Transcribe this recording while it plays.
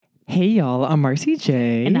Hey y'all, I'm Marcy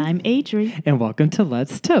J. And I'm Adri. And welcome to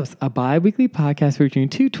Let's Toast, a bi-weekly podcast featuring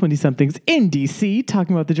two 20-somethings in DC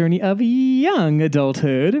talking about the journey of young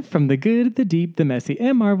adulthood, from the good, the deep, the messy,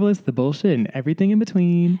 and marvelous, the bullshit, and everything in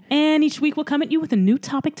between. And each week we'll come at you with a new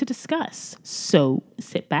topic to discuss. So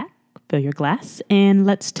sit back, fill your glass, and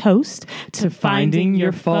let's toast to finding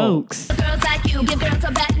your folks. Girls like you give girls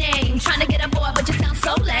a bad name. Trying to get a boy, but you sound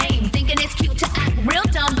so lame. Thinking it's cute to act real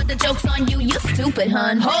dumb, but the joke's on you, you stupid,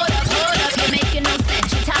 hun. Hold up, you're making no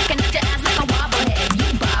sense. You're talking at your ass like a wobblehead.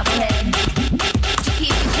 You bobblehead. Just keep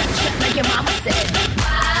your trap shut like your mama said.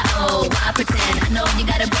 Why, oh, why pretend? I know you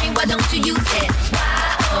got a brain, why don't you use it?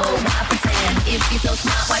 Why, oh, why pretend? If you're so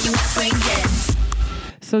smart, why you not brain dead?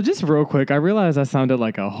 So just real quick, I realized I sounded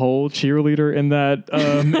like a whole cheerleader in that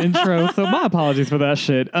intro, so my apologies for that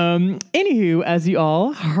shit. Anywho, as you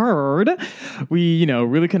all heard, we,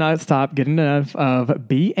 really cannot stop getting enough of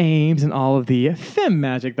B. Ames and all of the femme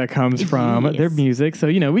magic that comes from their music. So,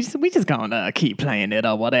 we just gonna keep playing it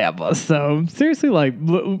or whatever. So seriously,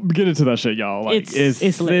 get into that shit, y'all. It's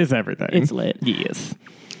everything. It's lit. Yes.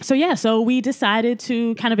 So we decided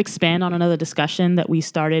to kind of expand on another discussion that we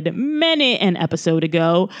started many an episode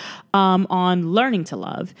ago on learning to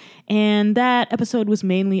love. And that episode was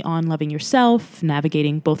mainly on loving yourself,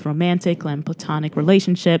 navigating both romantic and platonic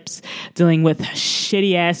relationships, dealing with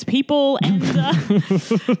shitty ass people and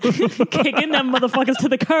kicking them motherfuckers to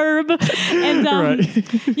the curb. And,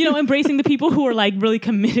 embracing the people who are really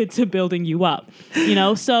committed to building you up,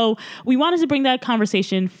 So we wanted to bring that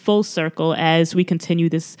conversation full circle as we continue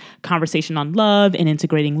this conversation on love and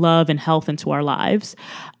integrating love and health into our lives.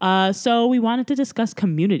 So we wanted to discuss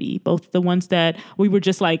community, both the ones that we were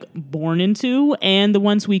just born into and the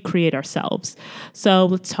ones we create ourselves. So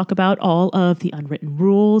let's talk about all of the unwritten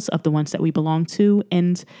rules of the ones that we belong to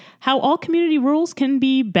and how all community rules can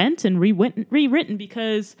be bent and rewritten,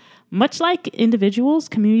 because much like individuals,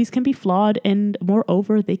 communities can be flawed, and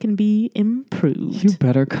moreover, they can be improved. You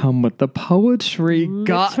better come with the poetry.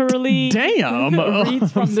 Literally, damn,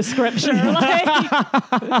 reads from the scripture.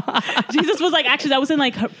 Jesus was actually, that was in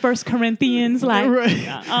 1 Corinthians.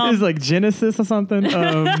 It's Genesis or something.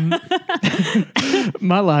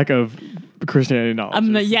 My lack of Christianity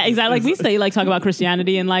knowledge. Yeah, exactly. We say talk about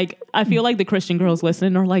Christianity, and I feel the Christian girls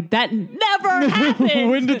listening are that never happened.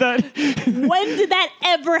 When did that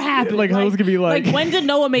ever happen? hoes could be when did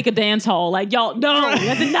Noah make a dance hall? Y'all, no,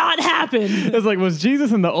 that did not happen. It's was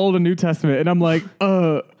Jesus in the Old and New Testament? And I'm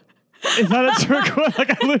is that a trick?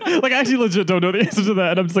 I actually legit don't know the answer to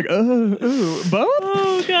that. And I'm just both?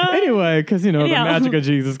 Oh, God. Anyway, because, the magic of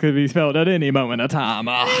Jesus could be felt at any moment of time.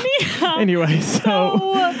 Anyway,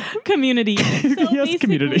 so community. Yes,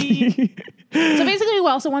 community. So basically, we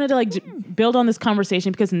also wanted to, build on this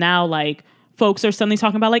conversation, because now, folks are suddenly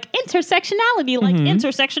talking about, intersectionality,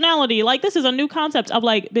 intersectionality. This is a new concept of,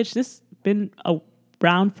 bitch, this has been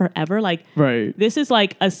around forever. Right. This is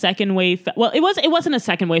a second wave. Well, it wasn't a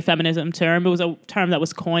second wave feminism term. It was a term that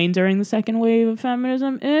was coined during the second wave of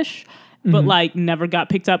feminism ish, but never got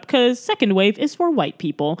picked up because second wave is for white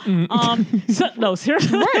people. No,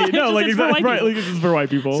 seriously. Right. No, exactly. Right. This is for white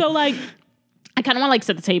people. So I kind of want to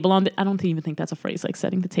set the table on I don't even think that's a phrase,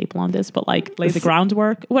 setting the table on this, but lay the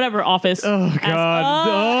groundwork, whatever office. Oh,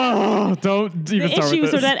 God. Don't even start with this. The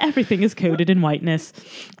issues are that everything is coded in whiteness.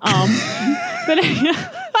 But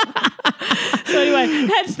so anyway,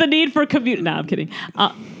 hence the need for community. No, I'm kidding.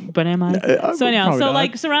 But am I? So anyhow,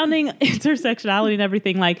 surrounding intersectionality and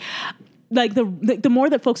everything, the more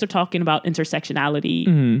that folks are talking about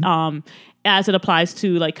intersectionality, as it applies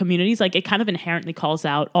to communities, it kind of inherently calls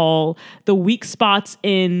out all the weak spots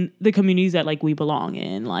in the communities that we belong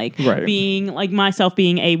in, right. Being myself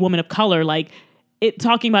being a woman of color,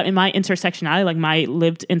 talking about in my intersectionality, my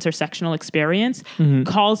lived intersectional experience,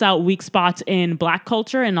 calls out weak spots in Black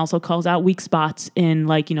culture, and also calls out weak spots in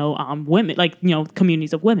women,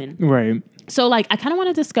 communities of women. Right. So I kind of want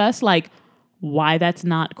to discuss why that's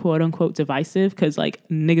not quote unquote divisive, because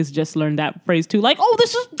niggas just learned that phrase too. Oh,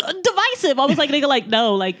 this is divisive. I was nigga,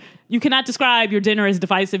 no, you cannot describe your dinner as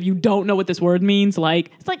divisive. You don't know what this word means.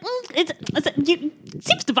 It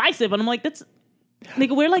seems divisive, and I'm that's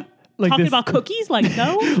nigga. We're talking about cookies,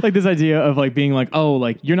 no. This idea of being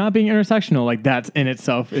you're not being intersectional, that's in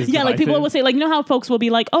itself is divisive. People will say how folks will be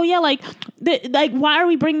oh yeah, why are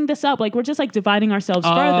we bringing this up? We're just dividing ourselves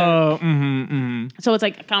further. So it's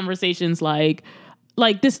conversations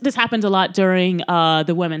this happens a lot during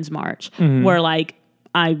the Women's March, where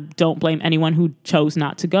I don't blame anyone who chose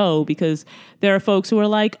not to go, because there are folks who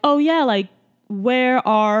are oh yeah, where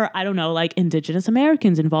are, I don't know, Indigenous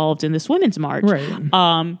Americans involved in this Women's March?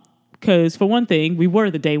 Right. Because for one thing, we were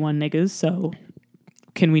the day one niggas, so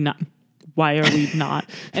can we not? Why are we not?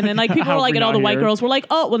 And then like people How were are like, we and all not the white here? girls were like,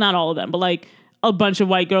 oh, well, not all of them, but like a bunch of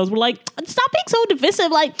white girls were like, stop being so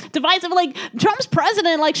divisive, like divisive, like Trump's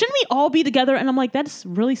president, like shouldn't we all be together? And I'm like, that's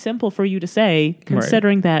really simple for you to say,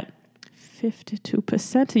 considering that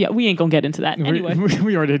 52%. Yeah, we ain't gonna get into that anyway.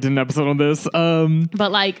 We already did an episode on this.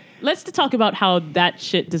 But like, let's talk about how that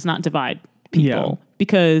shit does not divide people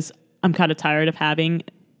because I'm kind of tired of having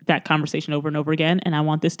that conversation over and over again, and I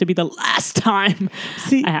want this to be the last time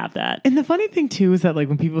I have that. And the funny thing too is that like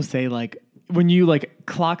when people say like when you like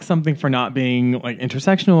clock something for not being like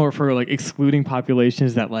intersectional or for like excluding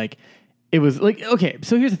populations that like it was like okay,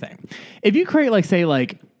 so here's the thing. If you create like say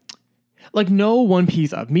like no one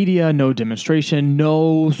piece of media, no demonstration,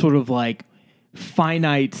 no sort of like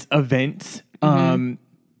finite event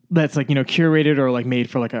that's like, you know, curated or like made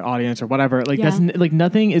for like an audience or whatever. Like that's like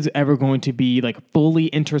nothing is ever going to be like fully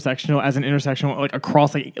intersectional as an intersectional like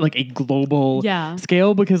across like a global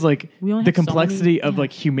scale because like the complexity of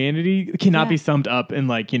like humanity cannot be summed up in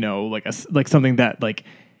like, you know, like like something that like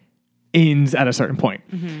ends at a certain point.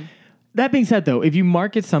 That being said, though, if you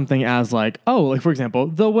market something as like, oh, like for example,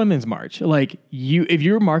 the Women's March, like if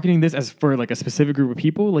you're marketing this as for like a specific group of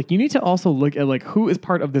people, like you need to also look at like who is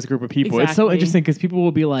part of this group of people. It's so interesting because people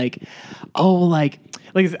will be like, oh, like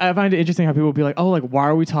I find it interesting how people will be like, oh, like why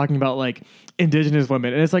are we talking about like indigenous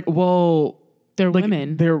women? And it's like, well, they're like,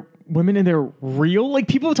 women. They're women and they're real. Like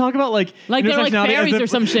people talk about like they're like fairies or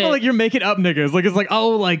some shit. Oh, like you're making up niggas. Like it's like,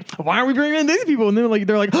 oh, like why are we bringing in these people? And then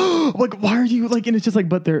they're like, oh, like why are you like? And it's just like,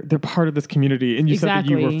 but they're part of this community, and you said that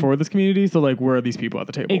you were for this community. So like, where are these people at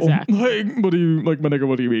the table? Exactly. Like, what do you like, my nigga?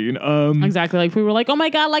 What do you mean? Exactly. Like we were like, oh my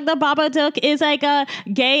god, like the Babadook is like a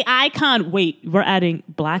gay icon. Wait, we're adding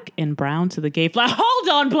black and brown to the gay flag. Hold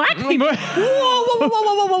on, black people. Whoa.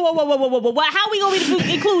 How are we going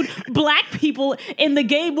to include black people in the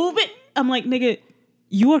gay movement? I'm like, nigga,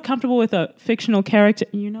 you are comfortable with a fictional character.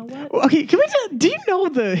 You know what? Okay, can we just, do you know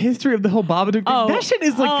the history of the whole Babadook thing? That shit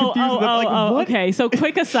is like confusing. What? Okay, so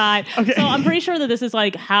quick aside. So I'm pretty sure that this is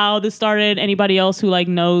like how this started. Anybody else who like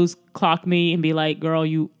knows, clock me and be like, girl,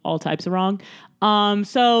 you all types are wrong.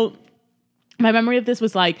 So my memory of this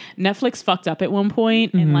was like Netflix fucked up at one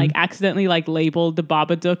point and like accidentally like labeled the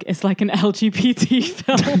Babadook as like an LGBT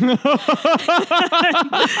film.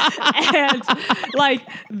 And like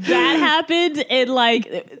that happened and like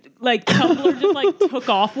Tumblr just like took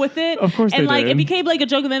off with it. Of course and they like did. it became like a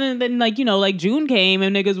joke and then like, you know, like June came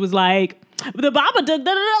and niggas was like the Babadook,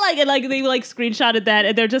 like, and like they like screenshotted that,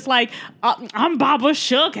 and they're just like, "I'm Baba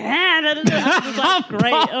Shook." I was like,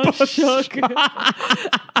 great, oh Shook.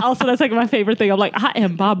 Also, that's like my favorite thing. I'm like, I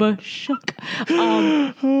am Baba Shook.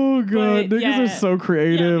 Oh god, niggas are so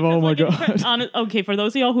creative. Oh my god. Okay, for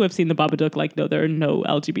those of y'all who have seen the Babadook, like, no, there are no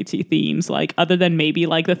LGBT themes, like, other than maybe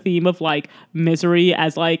like the theme of like misery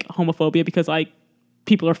as like homophobia because like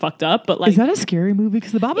people are fucked up, but like, is that a scary movie?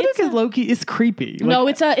 Because the Babadook is low key, it's creepy. Like, no,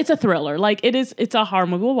 it's a thriller. Like it's a horror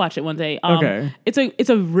movie. We'll watch it one day. Okay, it's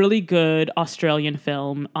a really good Australian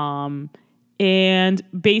film. And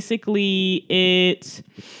basically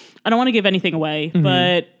I don't want to give anything away,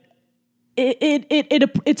 but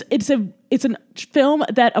it's a film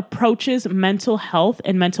that approaches mental health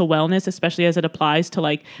and mental wellness, especially as it applies to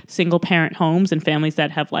like single parent homes and families that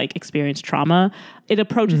have like experienced trauma. It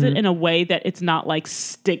approaches it in a way that it's not like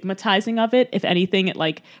stigmatizing of it. If anything, it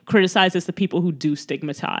like criticizes the people who do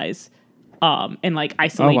stigmatize and like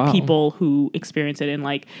isolate people who experience it, and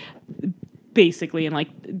like basically in like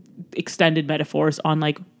extended metaphors on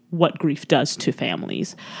like what grief does to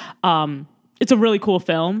families. It's a really cool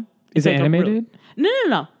film. Is it animated?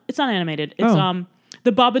 No. It's not animated. It's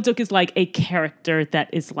the Babadook is like a character that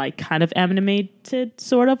is like kind of animated,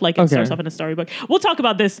 sort of like it starts off in a storybook. We'll talk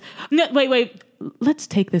about this. No, wait. Let's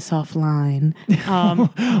take this offline.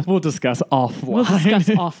 We'll discuss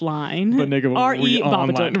offline. But nigga, R.E.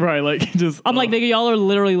 Babadook. Right? Like just. I'm like, nigga, y'all are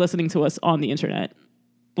literally listening to us on the internet.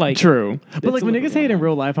 Like, true, but like when niggas say it in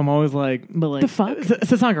real life, I'm always like, but like, the fuck?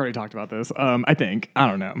 Sasanka already talked about this. I think, I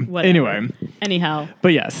don't know. Whatever. Anyway, anyhow,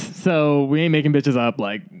 but yes, so we ain't making bitches up.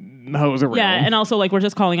 Like, hoes are real. Yeah, and also like we're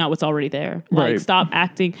just calling out what's already there. Like, right. Stop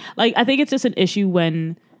acting like. I think it's just an issue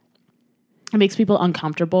when it makes people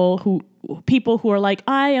uncomfortable. People who are like,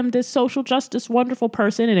 I am this social justice wonderful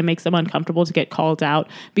person, and it makes them uncomfortable to get called out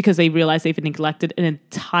because they realize they've neglected an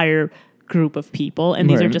entire group of people, and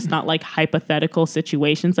these are just not like hypothetical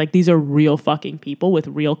situations. Like, these are real fucking people with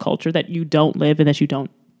real culture that you don't live and that you don't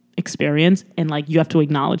experience, and like you have to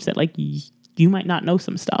acknowledge that like you might not know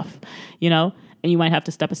some stuff, you know, and you might have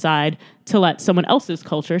to step aside to let someone else's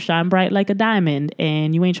culture shine bright like a diamond,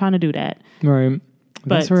 and you ain't trying to do that. Right.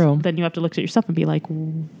 But That's real. then you have to look at yourself and be like,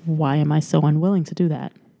 why am I so unwilling to do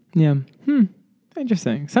that? Yeah.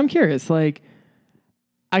 Interesting. So I'm curious, like,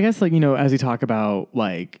 I guess, like, you know, as we talk about,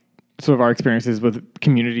 like, sort of our experiences with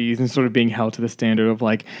communities and sort of being held to the standard of,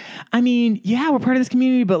 like, I mean, yeah, we're part of this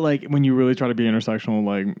community, but, like, when you really try to be intersectional,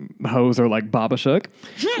 like, hoes are like Baba Shook.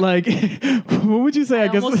 Like, what would you say? I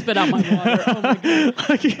guess almost spit out my water. Oh my God.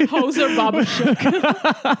 like, Hoes are Baba Shook.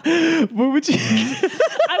 what would you?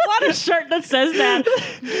 I want a shirt that says that.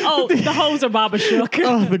 Oh, the hoes are Baba Shook.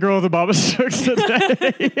 Oh, the girls are Baba Shooks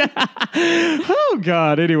today. Oh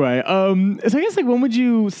God. Anyway, so I guess, like, when would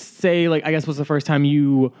you say, like, I guess was the first time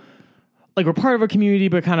you, like, were part of a community,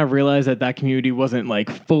 but kind of realized that that community wasn't, like,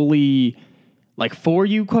 fully, like, for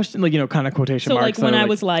you? Question, like, you know, kind of quotation So, marks. like, when I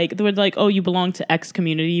was like, they were like, oh, you belong to X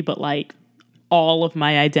community, but, like, all of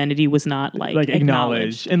my identity was not, like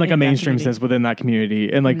acknowledged in, like, a mainstream sense within that community,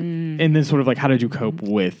 and, like, and then sort of, like, how did you cope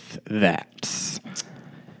with that?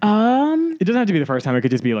 It doesn't have to be the first time. It could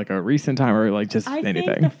just be, like, a recent time or, like, just anything.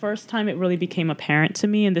 I think the first time it really became apparent to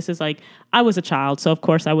me, and this is, like, I was a child, so of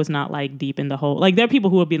course I was not, like, deep in the whole, like, there are people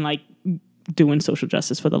who have been, like, doing social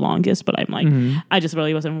justice for the longest, but I'm like, I just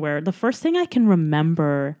really wasn't aware. The first thing I can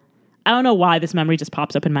remember, I don't know why this memory just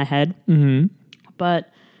pops up in my head, but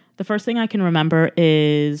the first thing I can remember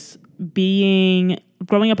is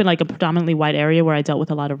growing up in, like, a predominantly white area where I dealt with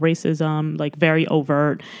a lot of racism, like, very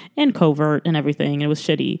overt and covert and everything. And it was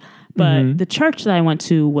shitty. But the church that I went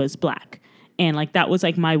to was Black. And, like, that was,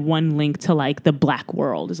 like, my one link to, like, the Black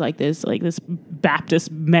world. It's like this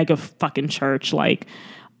Baptist mega fucking church. Like,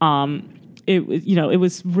 it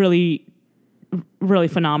was really, really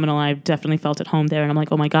phenomenal. I definitely felt at home there. And I'm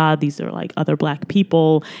like, oh my God, these are, like, other Black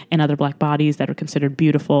people and other Black bodies that are considered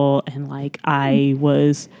beautiful. And, like, I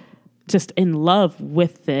was just in love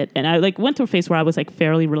with it. And I, like, went through a phase where I was, like,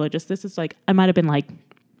 fairly religious. This is, like, I might have been, like,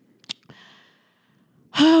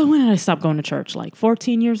 when did I stop going to church? Like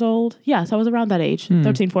 14 years old? Yeah, so I was around that age.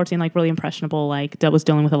 13, 14, like, really impressionable, like, that was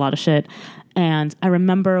dealing with a lot of shit. And I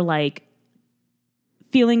remember, like,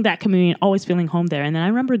 feeling that community, always feeling home there. And then I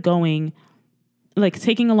remember going, like,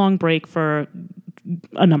 taking a long break for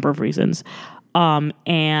a number of reasons.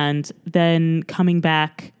 And then coming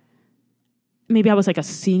back, maybe I was, like, a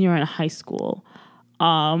senior in high school,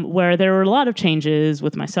 where there were a lot of changes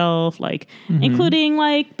with myself, like, including,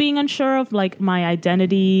 like, being unsure of, like, my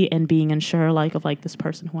identity and being unsure, like, of, like, this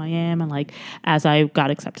person who I am. And, like, as I got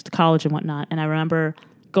accepted to college and whatnot. And I remember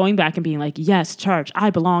going back and being like, yes, church, I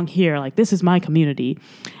belong here. Like, this is my community.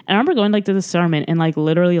 And I remember going, like, to the sermon and, like,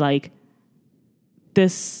 literally, like,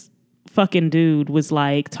 this fucking dude was,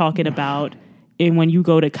 like, talking about, and when you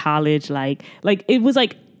go to college, like it was,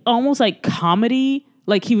 like, almost like comedy.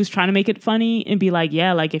 Like, he was trying to make it funny and be like,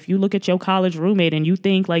 yeah, like, if you look at your college roommate and you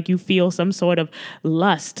think, like, you feel some sort of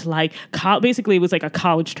lust, like, basically it was like a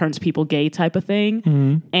college turns people gay type of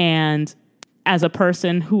thing. And as a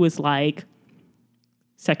person who was like,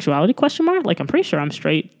 sexuality ? Like, I'm pretty sure I'm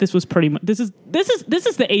straight. This was pretty much, this is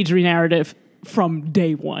the Adri narrative from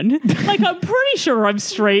day one. Like, I'm pretty sure I'm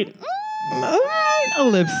straight.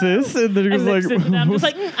 Ellipsis, and then it was like, and I'm just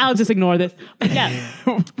like, I'll just ignore this. But yeah,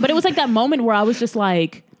 but it was like that moment where I was just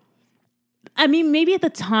like, I mean, maybe at the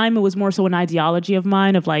time it was more so an ideology of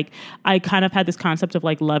mine of, like, I kind of had this concept of,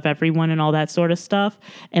 like, love everyone and all that sort of stuff,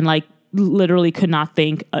 and, like, literally could not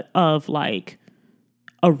think of, like,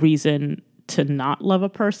 a reason to not love a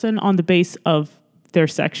person on the base of their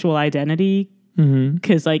sexual identity,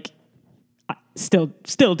 because, like, still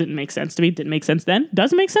didn't make sense to me. Didn't make sense then.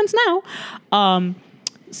 Doesn't make sense now.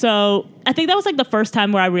 So I think that was, like, the first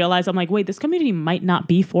time where I realized, I'm like, wait, this community might not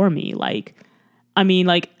be for me. Like, I mean,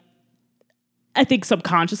 like, I think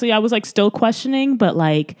subconsciously I was, like, still questioning, but,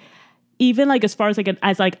 like, even, like, as far as, like,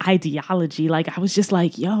 as ideology, like, I was just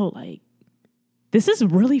like, yo, like, this is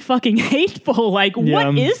really fucking hateful. Like,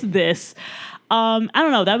 what is this? I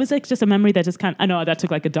don't know. That was, like, just a memory that just I know that took,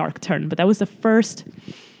 like, a dark turn, but that was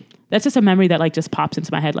that's just a memory that, like, just pops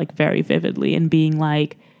into my head, like, very vividly, and being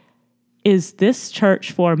like, is this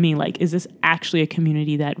church for me? Like, is this actually a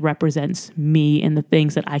community that represents me and the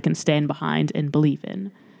things that I can stand behind and believe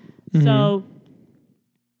in? So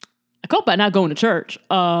I cope by not going to church.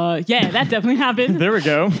 Yeah, that definitely happened. There we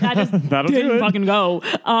go. I just That'll didn't do it. fucking go.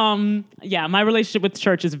 Yeah, my relationship with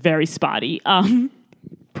church is very spotty.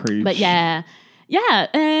 Preach. But yeah,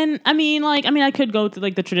 and I mean, I could go to,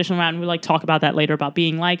 like, the traditional route and we, like, talk about that later about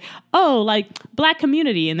being like, oh, like, Black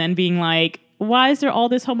community, and then being like, why is there all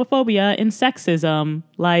this homophobia and sexism?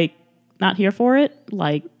 Like, not here for it?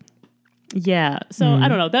 Like, yeah. So I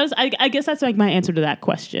don't know. I guess that's, like, my answer to that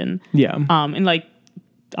question. Yeah. And, like,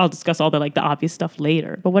 I'll discuss all the like the obvious stuff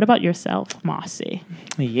later. But what about yourself, Mossy?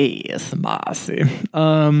 Yes, Mossy.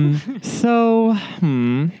 So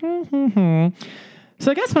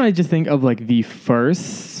I guess when I just think of like the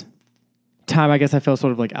first time, I guess I felt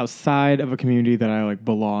sort of like outside of a community that I like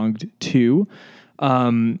belonged to.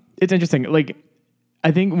 It's interesting. Like,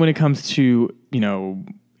 I think when it comes to, you know,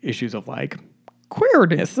 issues of like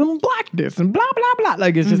queerness and blackness and blah, blah, blah,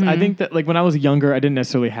 like it's just, I think that like when I was younger, I didn't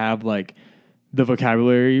necessarily have like the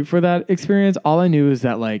vocabulary for that experience. All I knew is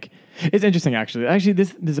that like, it's interesting actually. Actually,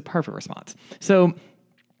 this is a perfect response. So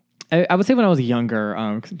I would say when I was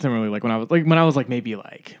younger, similarly, like when I was like maybe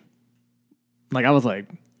like I was like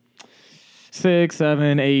 6,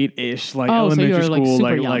 7, 8-ish, like elementary school,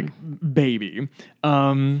 like baby.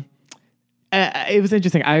 It was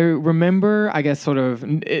interesting. I remember, I guess, sort of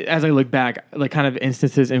as I look back, like kind of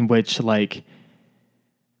instances in which like,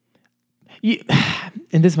 and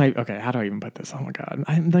this might, okay, how do I even put this? Oh my God.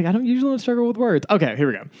 I don't usually struggle with words. Okay, here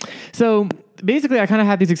we go. So basically I kind of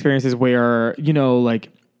had these experiences where, you know, like,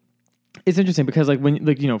 it's interesting because like when,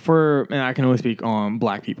 like, you know, and I can only speak on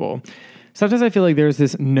Black people. Sometimes I feel like there's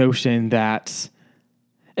this notion that,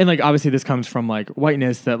 and like obviously this comes from like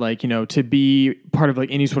whiteness, that like, you know, to be part of like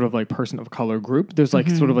any sort of like person of color group, there's like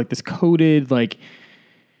sort of like this coded like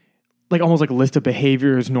almost like a list of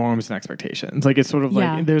behaviors, norms, and expectations. Like it's sort of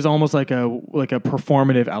like there's almost like a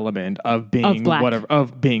performative element of being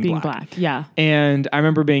being black. Yeah. And I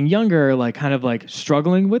remember being younger, like kind of like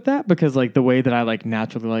struggling with that because like the way that I like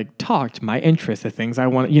naturally like talked, my interests, the things I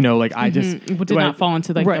want, you know, like I just did not fall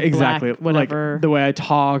into like the black, whatever. Like the way I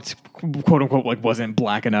talked, quote unquote, like wasn't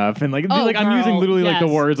black enough, and like I'm using literally like the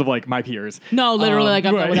words of like my peers. No, literally like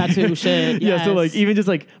I'm with that too. Shit. Yeah. So like even just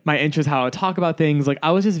like my interests, how I talk about things, like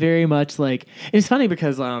I was just very much like, it's funny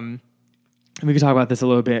because we could talk about this a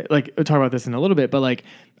little bit, like talk about this in a little bit, but like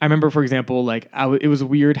I remember, for example, like it was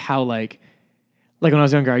weird how like when I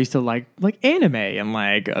was younger, I used to like anime and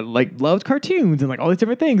like loved cartoons and like all these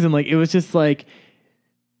different things, and like it was just like,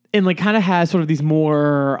 and like kind of has sort of these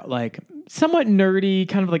more like somewhat nerdy,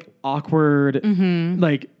 kind of like awkward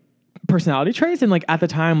like personality traits, and like at the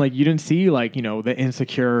time, like you didn't see like, you know, the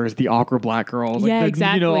insecures, the awkward Black girls, like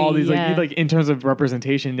exactly, you know, all these like in terms of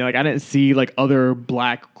representation, like I didn't see like other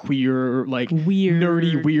Black queer like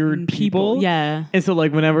nerdy weird people. Yeah. And so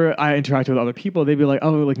like whenever I interacted with other people, they'd be like,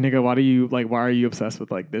 oh, like nigga, why are you obsessed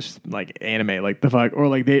with like this like anime, like the fuck, or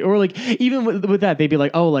like even with that, they'd be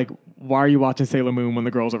like, oh, like why are you watching Sailor Moon when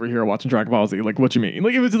the girls over here are watching Dragon Ball Z? Like, what you mean?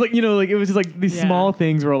 Like, it was just like, you know, like, it was just like these small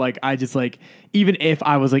things where like, I just like, even if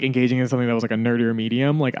I was like engaging in something that was like a nerdier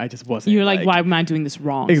medium, like I just wasn't. You're like, why am I doing this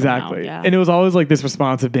wrong? Exactly. Yeah. And it was always like this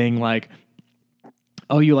response of being like,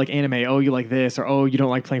 oh, you like anime, oh, you like this, or oh, you don't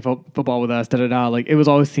like playing football with us, da-da-da. Like, it was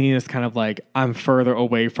always seen as kind of like, I'm further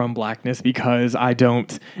away from Blackness because I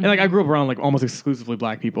don't, and like, I grew up around like almost exclusively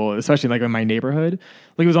Black people, especially like in my neighborhood.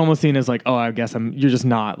 Like, it was almost seen as like, oh, I guess you're just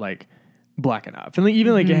not like Black enough. And like,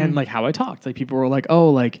 even like, and like how I talked, like people were like, oh,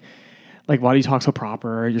 like why do you talk so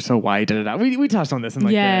proper? You're so white, da-da-da. We touched on this in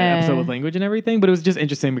like the episode with language and everything, but it was just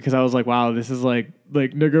interesting because I was like, wow, this is like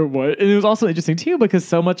nigga, what? And it was also interesting too because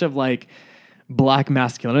so much of like black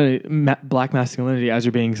masculinity as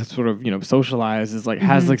you're being sort of, you know, socialized is like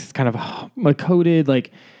has like kind of like coded,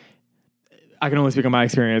 like I can only speak on my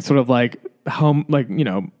experience, sort of like you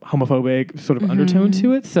know, homophobic sort of undertone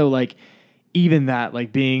to it. So like even that,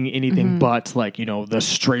 like being anything but like, you know, the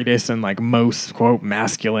straightest and like most quote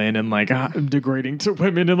masculine and like degrading to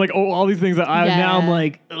women and like all these things that now I'm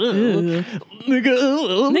like nigga,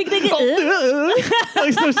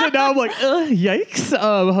 like so shit. Now I'm like yikes.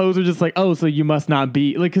 Hoes are just like, oh, so you must not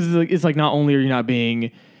be like, because it's like not only are you not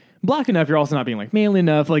being Black enough, you're also not being like manly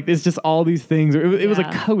enough. Like it's just all these things. It was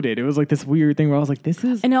like coded. It was like this weird thing where I was like, this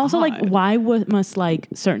is and also odd. like why must like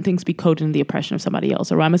certain things be coded in the oppression of somebody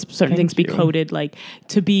else, or why must certain things be coded like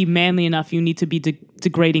to be manly enough you need to be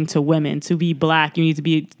degrading to women, to be Black you need to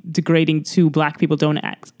be degrading to Black people don't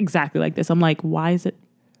act exactly like this. I'm like, why is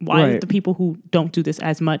the people who don't do this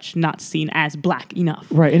as much not seen as Black enough?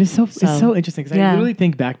 Right. And it's so interesting because I really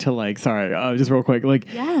think back to like, sorry, just real quick, like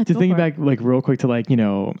just thinking back like real quick to like, you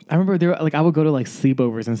know, I remember there like I would go to like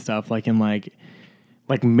sleepovers and stuff like in like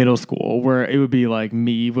middle school where it would be like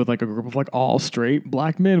me with like a group of like all straight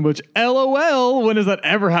Black men, which LOL, when has that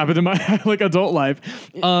ever happened in my like adult life?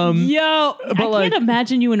 I can't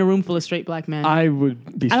imagine you in a room full of straight Black men. I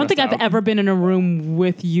would be. I don't think I've ever been in a room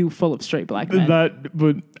with you full of straight Black men.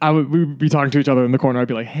 We would be talking to each other in the corner. I'd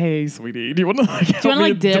be like, "Hey, sweetie, do you want to like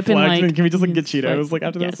dip and like? Can we just like get Cheetos like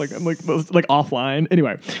after this? Like I'm like offline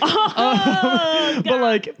anyway." But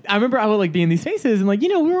like I remember I would like be in these spaces and like, you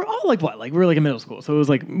know, we were all like what, like we were like in middle school, so it was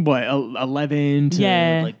like, what, 11 to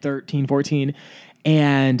Yeah. like 13, 14.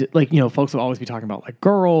 And like, folks would always be talking about like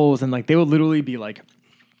girls, and like they would literally be like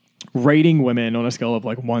rating women on a scale of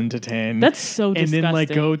like 1 to 10. That's so disgusting. And then like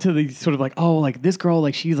go to the sort of like, oh, like this girl,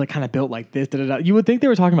 like she's like kind of built like this. Da, da, da. You would think they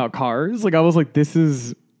were talking about cars. Like I was like, this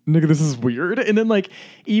is weird. And then like,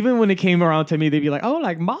 even when it came around to me, they'd be like, oh,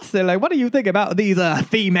 like Master, like, what do you think about these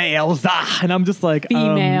females? And I'm just like,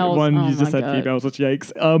 Females. One, Oh you just my said God. females, which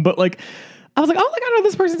yikes. But like, I was like, oh, like, I know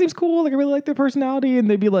this person seems cool. Like, I really like their personality. And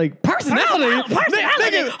they'd be like, personality?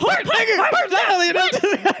 Personality. Personality.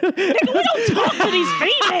 Nigga, we don't talk to these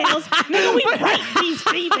females. Nigga, we rate these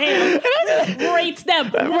females. Rates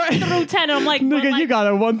them 1 through 10. And I'm like, Nigga, you got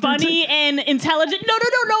a 1 through 10. funny and intelligent. No,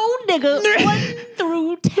 nigga. 1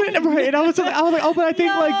 through 10. Right, and I was like, oh, but I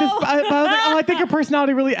think like this. I was like, oh, I think her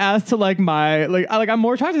personality really adds to like my I'm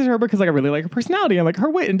more attracted to her because like I really like her personality and like her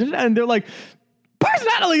wit, and they're like,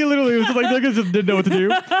 personality, literally, it was just like niggas just didn't know what to do.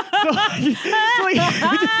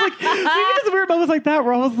 Just weird moments like that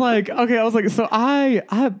where I was like, okay, I was like, so I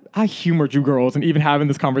humored you girls, and even having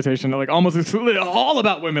this conversation like almost exclusively all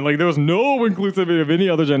about women, like there was no inclusivity of any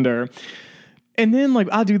other gender. And then like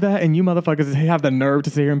I'll do that, and you motherfuckers have the nerve to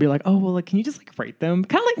sit here and be like, oh well, like can you just like rate them,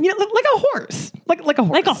 kind of like like a horse, like a horse,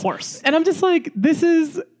 Like a horse. And I'm just like, this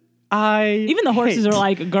is Even the horses are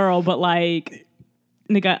like, girl, but like,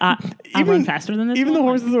 nigga, I run faster than this. Even the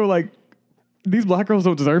one. horses are like, these black girls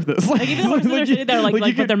don't deserve this. Like even the horses are shitty. They're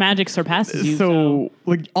like, but their magic surpasses you. So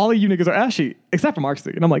like all of you niggas are ashy except for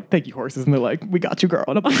Marcy, and I'm like, thank you horses, and they're like, we got you, girl,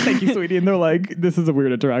 and I'm like, thank you, sweetie, and they're like, this is a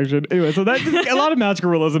weird interaction. Anyway, so that a lot of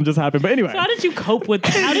magical realism just happened. But anyway, So how did you cope with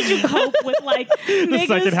that? How did you cope with like the niggas?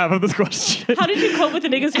 second half of this question. How did you cope with the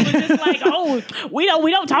niggas who were just like, oh, we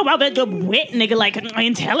don't talk about that good wit, nigga, like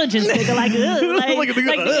intelligence, nigga, like,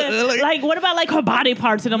 ugh, like what about like her body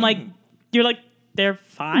parts? And I'm like, you're like, they're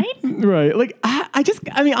fine. Right. Like I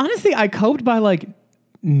mean, honestly, I coped by like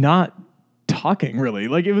not talking really.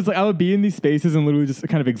 Like it was like I would be in these spaces and literally just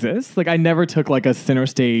kind of exist. Like I never took like a center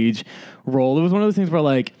stage role. It was one of those things where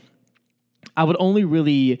like I would only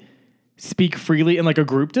really speak freely in like a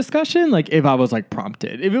group discussion, like if I was like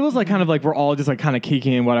prompted. If it was like kind of like we're all just like kind of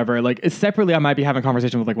kicking and whatever, like separately I might be having a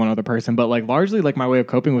conversation with like one other person, but like largely like my way of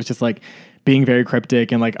coping was just like being very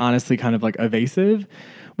cryptic and like honestly kind of like evasive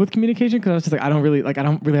with communication, because I was just like I don't really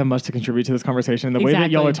have much to contribute to this conversation. And the way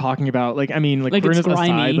that y'all are talking about, like I mean, like it's aside,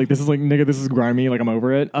 grimy. like this is like nigga, this is grimy, like I'm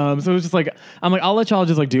over it. So it was just like I'm like I'll let y'all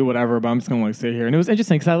just like do whatever, but I'm just gonna like sit here. And it was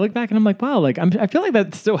interesting because I look back and I'm like, wow, like I feel like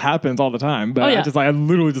that still happens all the time, but I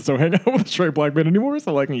literally just don't hang out with straight black men anymore.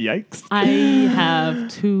 So like, yikes. I have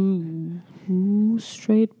two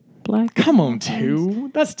straight black. Come on,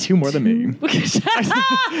 2. That's 2 more than me.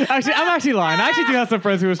 Actually, I'm actually lying. I actually do have some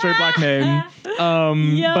friends who are straight black men.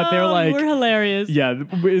 But they're like, we're hilarious. Yeah,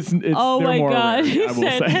 it's oh they're my more god, rare, he I will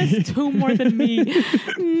said say. that's 2 more than me.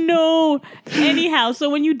 No. Anyhow,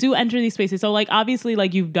 so when you do enter these spaces, so like obviously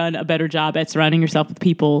like you've done a better job at surrounding yourself with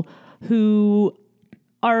people who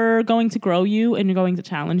are going to grow you and you're going to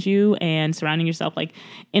challenge you, and surrounding yourself like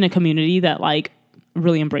in a community that like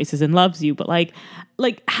really embraces and loves you. But like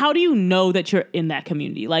how do you know that you're in that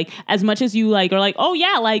community? Like as much as you like are like, oh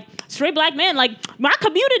yeah, like straight black men, like my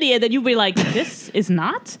community, and then you'd be like, this is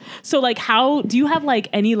not. So like how do you have like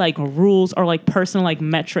any like rules or like personal like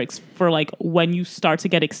metrics for like when you start to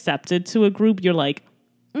get accepted to a group, you're like,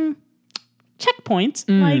 checkpoints.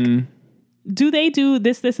 Like do they do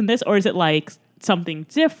this and this, or is it like something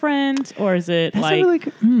different, or is it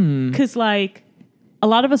because like a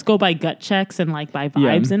lot of us go by gut checks and like by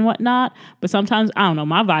vibes and whatnot, but sometimes I don't know,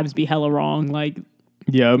 my vibes be hella wrong. Like,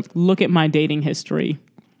 look at my dating history,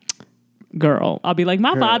 girl. I'll be like,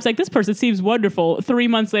 my vibes, like this person seems wonderful. 3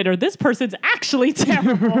 months later, this person's actually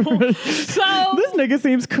terrible. So this nigga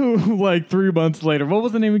seems cool. Like 3 months later, what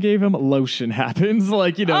was the name we gave him? Lotion happens.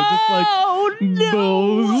 Like just like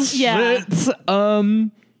bullshit. Yeah.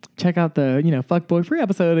 Check out the, fuckboy free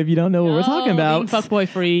episode if you don't know what we're talking about. Fuckboy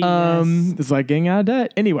free. It's like getting out of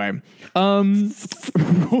debt. Anyway,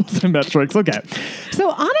 rules and metrics. Okay.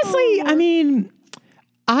 So honestly, I mean,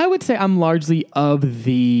 I would say I'm largely of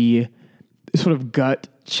the sort of gut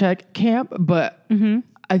check camp, but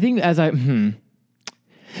I think as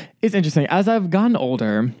it's interesting. As I've gotten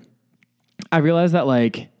older, I realized that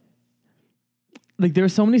like there are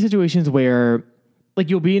so many situations where like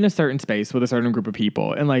you'll be in a certain space with a certain group of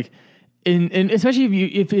people, and like and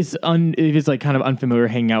especially if it's like kind of unfamiliar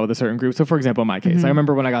hanging out with a certain group. So for example, in my case, I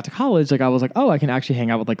remember when I got to college, like I was like, oh, I can actually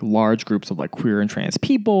hang out with like large groups of like queer and trans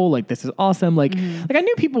people. Like this is awesome. Like like I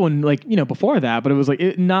knew people in like, you know, before that, but it was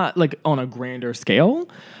like not like on a grander scale.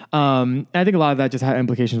 And I think a lot of that just had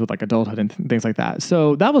implications with like adulthood and things like that.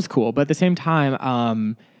 So that was cool. But at the same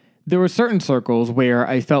time, there were certain circles where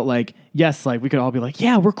I felt like, yes, like we could all be like,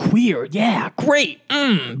 yeah, we're queer. Yeah, great.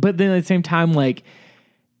 But then at the same time, like,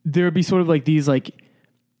 there would be sort of like these like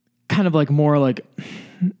kind of like more like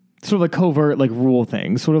sort of like covert like rule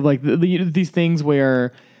things, sort of like these things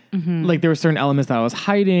where like there were certain elements that I was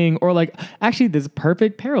hiding, or like actually this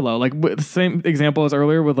perfect parallel, like with the same example as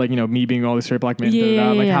earlier with like, you know, me being all these straight black men,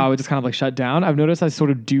 how I would just kind of like shut down. I've noticed I sort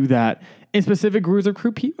of do that in specific groups of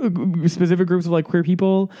specific groups of like queer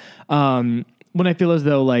people. When I feel as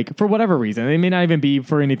though, like, for whatever reason, it may not even be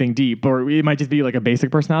for anything deep, or it might just be like a basic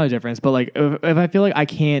personality difference. But like, if I feel like I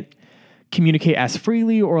can't communicate as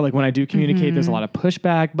freely, or like when I do communicate, there's a lot of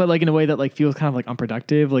pushback, but like in a way that like feels kind of like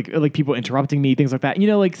unproductive, like people interrupting me, things like that, you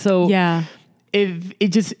know, like, so if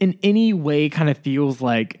it just in any way kind of feels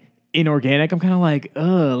like inorganic, I'm kind of like,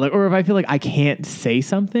 ugh, like, or if I feel like I can't say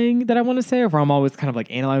something that I want to say, or if I'm always kind of like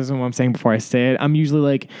analyzing what I'm saying before I say it, I'm usually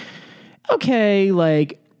like, okay,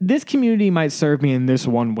 like, this community might serve me in this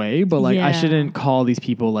one way, but like I shouldn't call these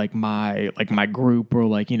people like my group, or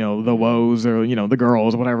like, you know, the woes, or, you know, the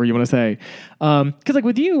girls, whatever you want to say. Cause like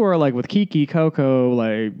with you, or like with Kiki, Coco,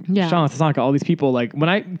 like Sean, Sasanka, all these people, like when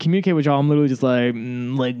I communicate with y'all, I'm literally just like,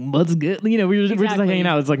 like, what's good? You know, we're just like hanging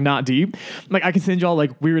out. It's like not deep. Like I can send y'all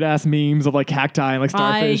like weird ass memes of like cacti and like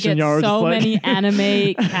starfish, and y'all are just like, many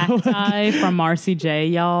anime cacti from Marcy J,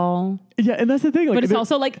 y'all. Yeah, and that's the thing. Like, but it's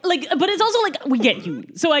also like, but it's also like we get you.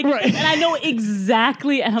 So and I know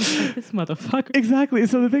exactly, and I'm like, this motherfucker. Exactly.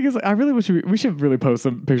 So the thing is, like, I really wish we should really post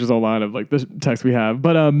some pictures online of like the text we have.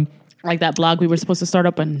 But like that blog we were supposed to start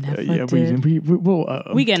up, but never did. We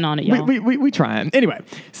getting on it, y'all. We trying anyway.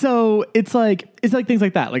 So it's like things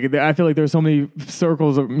like that. Like I feel like there's so many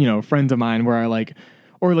circles of, you know, friends of mine where I like.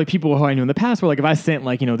 Or like people who I knew in the past where like if I sent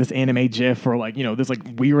like, you know, this anime GIF, or like, you know, this like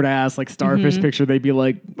weird ass like starfish picture, they'd be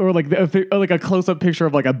like, or like a close up picture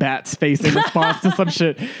of like a bat's face in response to some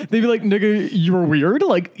shit. They'd be like, nigga, you're weird.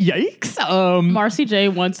 Like, yikes. Marcy J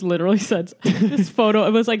once literally said this photo.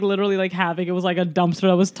 It was like literally like it was like a dumpster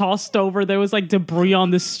that was tossed over. There was like debris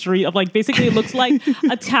on the street of like, basically it looks like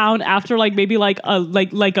a town after like maybe like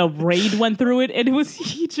a raid went through it. And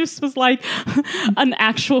he just was like an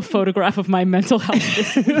actual photograph of my mental health.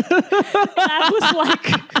 I was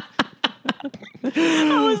like,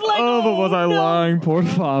 oh, but was I lying? Por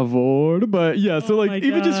favor. But yeah, so like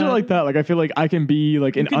even just shit like that, like I feel like I can be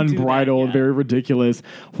like an unbridled, very ridiculous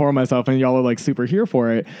for myself, and y'all are like super here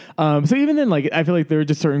for it. So even then, like I feel like there are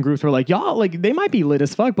just certain groups where like y'all like they might be lit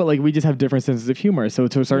as fuck, but like we just have different senses of humor. So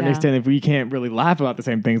to a certain extent, if we can't really laugh about the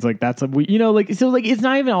same things, like that's you know, like so like it's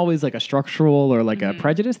not even always like a structural or like a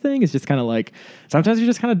prejudice thing. It's just kind of like sometimes you're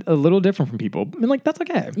just kind of a little different from people, and like that's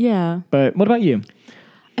okay. Yeah. But what about you?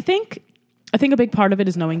 I think a big part of it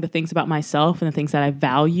is knowing the things about myself and the things that I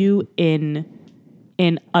value in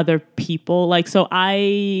other people. Like, so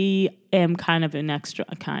I am kind of I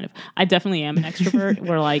definitely am an extrovert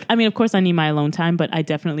where like, I mean, of course I need my alone time, but I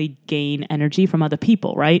definitely gain energy from other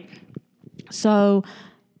people. Right. So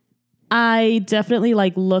I definitely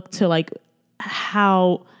like look to like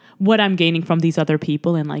what I'm gaining from these other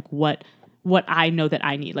people, and like what I know that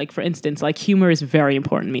I need. Like, for instance, like humor is very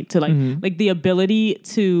important to me, to like, like the ability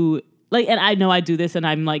to like, and I know I do this and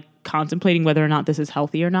I'm like contemplating whether or not this is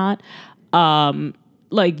healthy or not.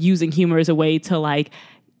 Like using humor as a way to like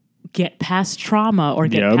get past trauma or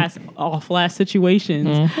get past awful ass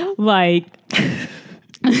situations. Like,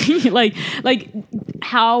 like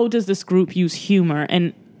how does this group use humor,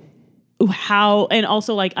 and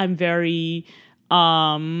also like I'm very,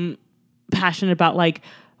 passionate about like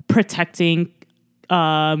protecting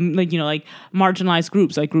like, you know, like marginalized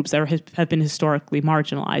groups, like groups that have been historically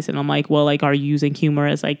marginalized. And I'm like, well, like, are you using humor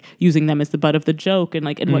as like using them as the butt of the joke? And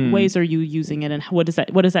like, in what ways are you using it? And what is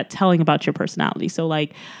that telling about your personality? So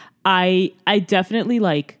like, I definitely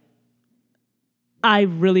like, I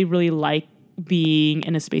really, really like being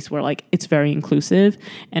in a space where like it's very inclusive,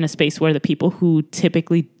 and a space where the people who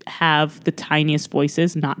typically have the tiniest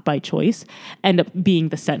voices, not by choice, end up being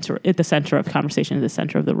the center of conversation, at the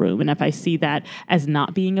center of the room. And if I see that as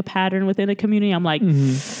not being a pattern within a community, I'm like,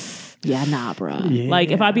 yeah, nah, bro. Yeah.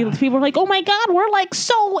 Like if people are like, oh my God, we're like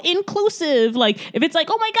so inclusive. Like if it's like,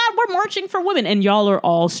 oh my God, we're marching for women, and y'all are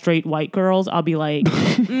all straight white girls, I'll be like,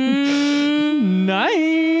 9.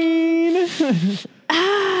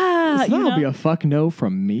 that'll be a fuck no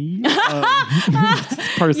from me.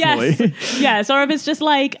 Personally. Yes. Or if it's just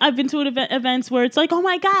like, I've been to events where it's like, oh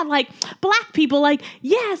my God, like black people, like,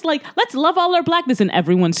 yes, like let's love all our blackness, and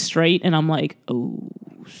everyone's straight. And I'm like, oh,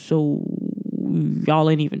 so y'all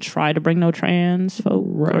ain't even try to bring no trans folk,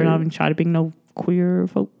 right? Or not even try to bring no queer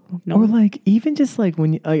folk. No. Or like even just like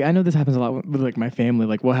when like, I know this happens a lot with like my family,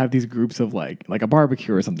 like we'll have these groups of like a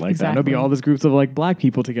barbecue or something like that, and it'll be all these groups of like black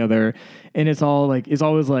people together, and it's all like it's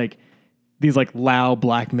always like these like loud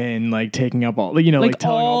black men like taking up all, you know, like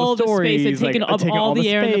telling all the stories, space and taking up all the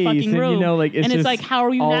air in the fucking room, and, you know, like it's, and it's like, how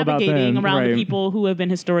are you navigating around the people who have been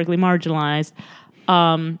historically marginalized?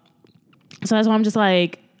 So that's why I'm just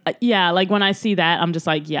like, yeah, like when I see that, I'm just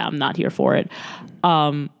like, yeah, I'm not here for it.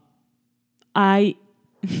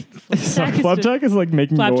 Flapjack is like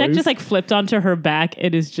making Flapjack noise. just like flipped onto her back.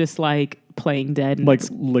 It is just like playing dead, and like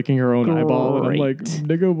licking her own eyeball, and I'm like,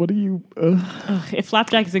 nigga, what are you? If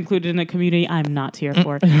Flapjack is included in a community, I'm not here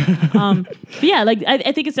for it. But yeah, like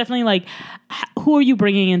I think it's definitely like, who are you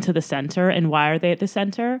bringing into the center, and why are they at the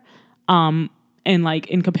center? And like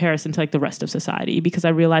in comparison to like the rest of society, because I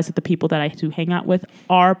realize that the people that I do hang out with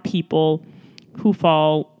are people who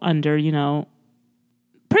fall under, you know,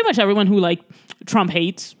 pretty much everyone who like Trump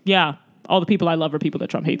hates. Yeah. All the people I love are people that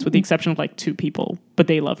Trump hates, with the exception of like 2 people, but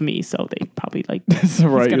they love me, so they probably like so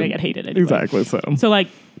right. He's gonna get hated anyway. Exactly. So like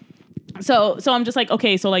so I'm just like,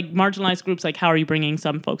 okay, so like marginalized groups, like how are you bringing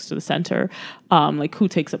some folks to the center? Like who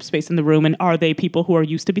takes up space in the room, and are they people who are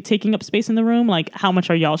used to be taking up space in the room? Like how much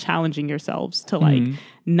are y'all challenging yourselves to like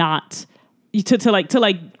not to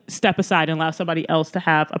like step aside and allow somebody else to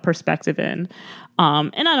have a perspective in?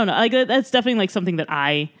 And I don't know, like that's definitely like something that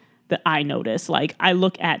I notice. Like I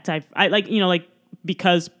look at, I like, you know, like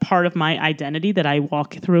because part of my identity that I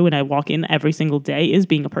walk through and I walk in every single day is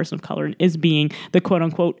being a person of color, and is being the quote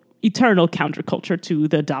unquote eternal counterculture to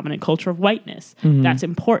the dominant culture of whiteness. That's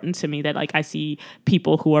important to me, that like I see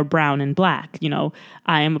people who are brown and black. You know,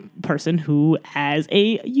 I am a person who has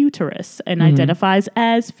a uterus and identifies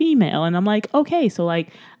as female, and I'm like, okay, so like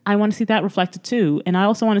I want to see that reflected too. And I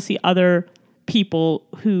also want to see other people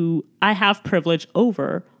who I have privilege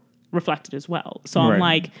over reflected as well. So I'm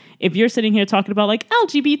like, if you're sitting here talking about like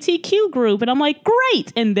LGBTQ group, and I'm like,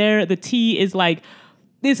 great, and there the T is like,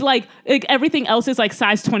 it's like everything else is like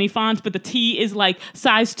size 20 font, but the T is like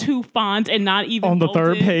size 2 font, and not even on the bolded.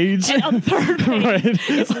 third page. And on the third page,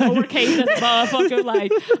 it's lowercase as motherfucker.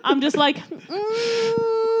 Like I'm just like,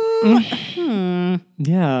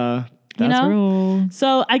 yeah, that's you know? real.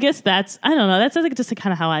 So I guess that's, I don't know, that's like just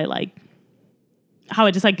kind of how I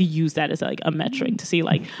just like use that as like a metric to see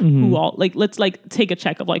like who all, like let's like take a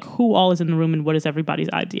check of like who all is in the room and what is everybody's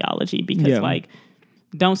ideology, because like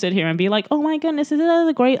don't sit here and be like, oh my goodness, this is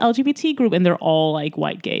a great LGBT group and they're all like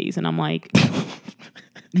white gays, and I'm like,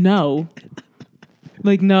 no.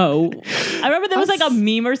 Like, no. I remember there was like a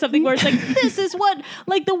meme or something where it's like, this is what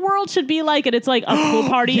like the world should be like, and it's like a pool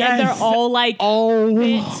party and they're all like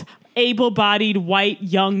fit, able-bodied white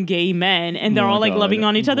young gay men, and they're all like loving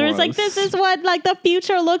on each other. It's like, this is what like the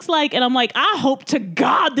future looks like, and I'm like, I hope to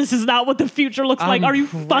God this is not what the future looks like. Are you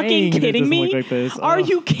fucking kidding me? Like Are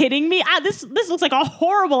you kidding me? This looks like a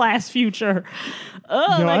horrible ass future.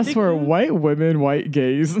 No, I swear, white women, white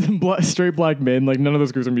gays, straight black men, like none of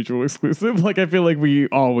those groups are mutually exclusive. Like I feel like we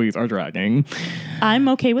always are dragging. I'm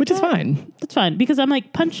okay with that. Which is fine. That's fine, because I'm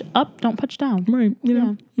like, punch up, don't punch down. Right. You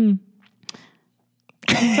know.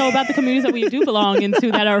 So about the communities that we do belong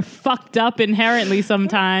into that are fucked up inherently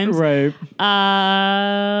sometimes. Right.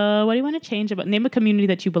 What do you want to change about? Name a community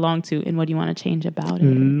that you belong to, and what do you want to change about it?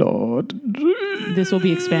 Lord. This will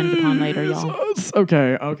be expanded upon later, y'all.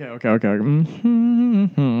 Okay. Okay.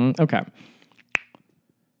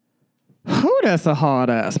 Who, that's a hard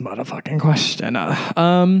ass motherfucking question.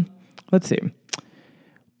 Let's see.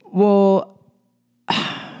 Well,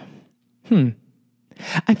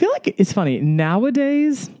 I feel like it's funny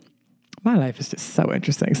nowadays. My life is just so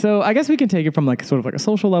interesting. So I guess we can take it from like sort of like a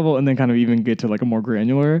social level, and then kind of even get to like a more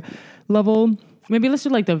granular level. Maybe let's do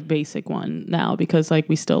like the basic one now, because like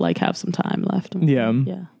we still like have some time left. Yeah.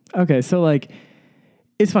 Okay. So like,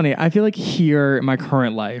 it's funny. I feel like here in my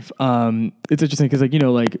current life, it's interesting because like, you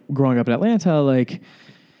know, like growing up in Atlanta, like,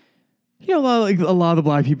 you know, a lot of the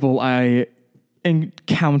black people I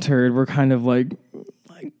encountered were kind of like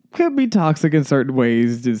could be toxic in certain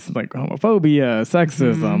ways, just like homophobia,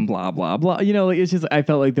 sexism, blah, blah, blah. You know, like it's just, I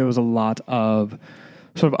felt like there was a lot of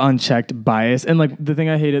sort of unchecked bias. And like the thing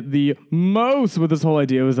I hated the most with this whole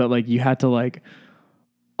idea was that like you had to like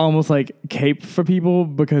almost like cape for people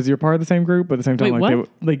because you're part of the same group, but at the same time,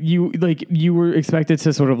 Wait, you were expected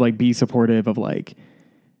to sort of like be supportive of like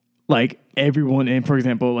like everyone in, for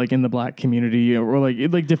example, like in the black community, or like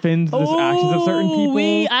it like defends this actions of certain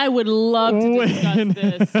people. I would love to discuss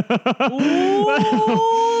this.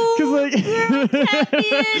 Because like, tap me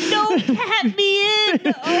in, don't tap me in.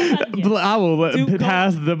 Oh, I will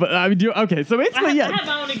pass the. I mean, okay, so basically, I have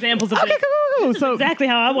my own examples of okay, this. cool. This So is exactly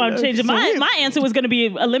how I want to change it. My answer was going to be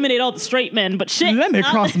eliminate all the straight men, but shit. let me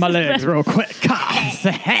cross my legs real quick.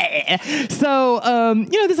 So,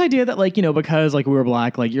 you know, this idea that like, you know, because like we were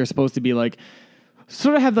black, like you're supposed to be like,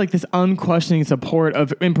 sort of have like this unquestioning support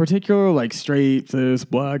of, in particular, like straight cis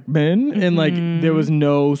black men, and like there was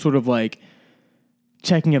no sort of like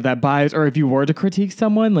checking of that bias, or if you were to critique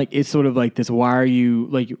someone, like it's sort of like this: why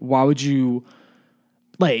would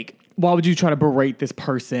you try to berate this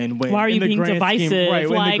person? When, why are you being divisive? Scheme,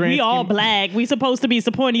 like we all black, we supposed to be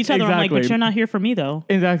supporting each other. Exactly. I'm like, but you're not here for me though.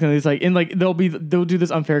 Exactly. It's like, and like they'll do this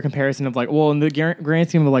unfair comparison of like, well, in the grand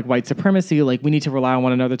scheme of like white supremacy, like we need to rely on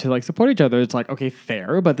one another to like support each other. It's like, okay,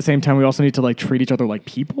 fair, but at the same time, we also need to like treat each other like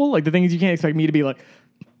people. Like the thing is, you can't expect me to be like,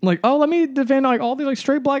 oh, let me defend like all these like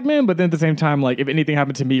straight black men, but then at the same time, like if anything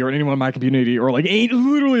happened to me or anyone in my community or like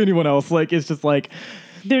literally anyone else, like it's just like.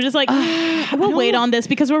 They're just like, we'll wait on this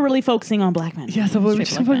because we're really focusing on black men. Yeah, so we're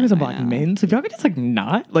just focusing on black men. So if y'all could just like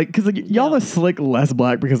not like, because like y'all are slick less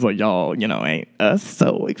black because like y'all, you know, ain't us.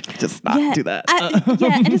 So we could just not do that.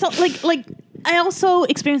 And it's like I also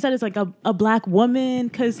experienced that as like a black woman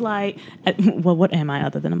because like, well, what am I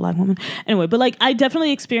other than a black woman? Anyway, but like I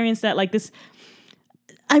definitely experienced that like this.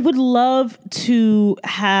 I would love to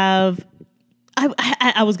have.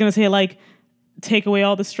 I was gonna say like take away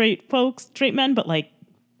all the straight men, but like.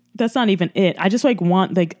 That's not even it. I just like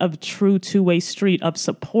want like a true two-way street of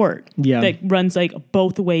support that runs like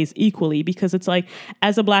both ways equally, because it's like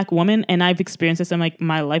as a black woman, and I've experienced this in like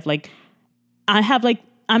my life, like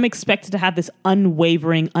I'm expected to have this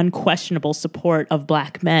unwavering, unquestionable support of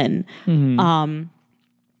black men. Mm-hmm.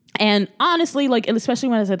 And honestly, like especially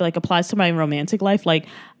when I said like applies to my romantic life, like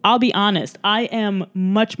I'll be honest, I am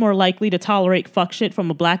much more likely to tolerate fuck shit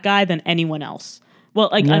from a black guy than anyone else. Well,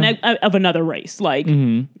 like of another race, like.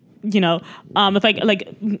 Mm-hmm. You know, if I like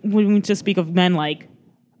when we just speak of men, like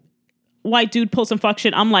white dude pull some fuck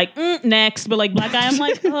shit, I'm like next, but like black guy, I'm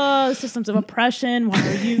like systems of oppression. Why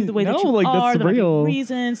are you the way that you like, are? That's there real. might be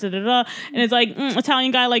reasons, and it's like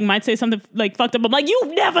Italian guy like might say something like fucked up. I'm like,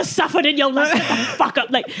 you've never suffered in your life. Shut the fuck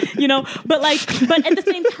up, like you know. But at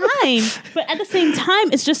the same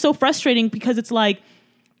time, it's just so frustrating because it's like.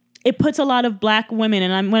 It puts a lot of black women,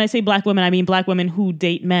 and when I say black women, I mean black women who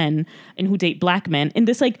date men and who date black men, in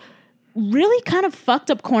this like really kind of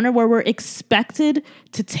fucked up corner where we're expected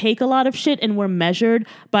to take a lot of shit and we're measured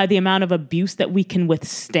by the amount of abuse that we can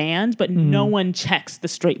withstand, but no one checks the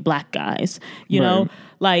straight black guys. You know,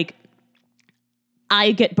 like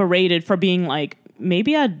I get berated for being like,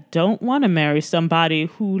 maybe I don't want to marry somebody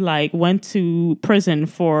who like went to prison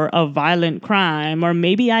for a violent crime, or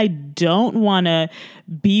maybe I don't want to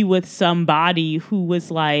be with somebody who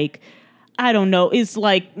was like, I don't know, is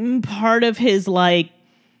like part of his like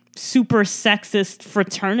super sexist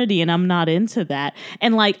fraternity, and I'm not into that.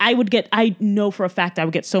 And like I know for a fact I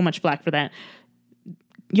would get so much flack for that.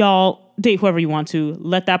 Y'all date whoever you want to,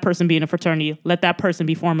 let that person be in a fraternity, let that person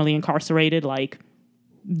be formally incarcerated, like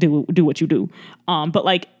do what you do. But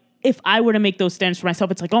like if I were to make those standards for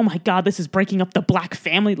myself, it's like, oh my God, this is breaking up the black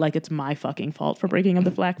family. Like it's my fucking fault for breaking up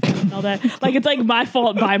the black family and all that. Like it's like my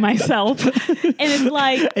fault by myself. And it's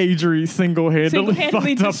like Adri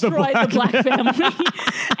single-handedly destroyed the black family.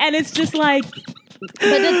 And it's just like,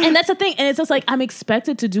 and that's the thing. And it's just like, I'm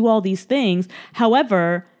expected to do all these things.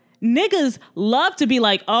 However, niggas love to be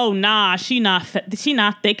like, oh nah, she not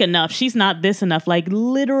thick enough, she's not this enough, like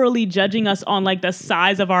literally judging us on like the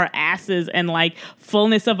size of our asses and like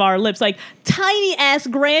fullness of our lips, like tiny ass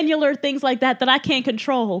granular things like that I can't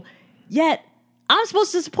control. Yet I'm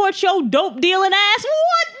supposed to support your dope dealing ass.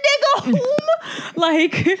 What, nigga?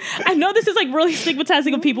 Like, I know this is like really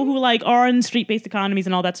stigmatizing of people who like are in street-based economies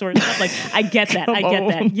and all that sort of stuff. Like, I get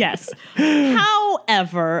that. Yes.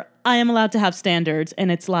 However, I am allowed to have standards,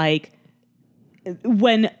 and it's like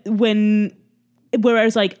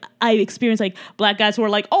whereas like I experience like black guys who are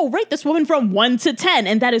like, oh, rate this woman from 1 to 10,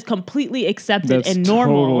 and that is completely accepted and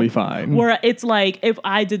normal. Totally fine. Where it's like if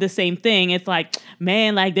I did the same thing, it's like,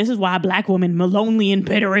 man, like this is why black women are lonely and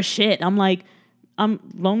bitter as shit. I'm like, I'm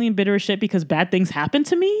lonely and bitter as shit because bad things happen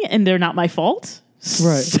to me and they're not my fault.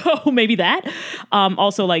 Right. So maybe that.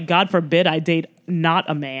 Also, like, God forbid I date not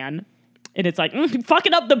a man. And it's like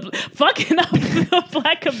fucking up the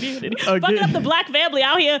black community, fucking up the black family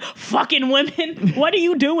out here, fucking women. What are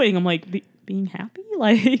you doing? I'm like, being happy,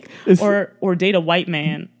 like, or date a white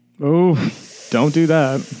man. Oh, don't do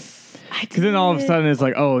that. Because then all of a sudden it's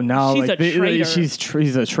like, oh, now She's like a traitor.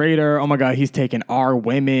 she's a traitor. Oh my god, he's taking our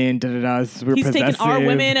women. Da da da. He's taking our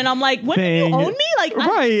women, and I'm like, when did you own me? Like,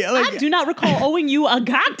 right? I do not recall owing you a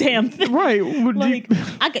goddamn thing. Right? Like,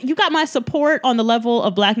 you got my support on the level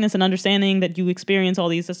of blackness and understanding that you experience all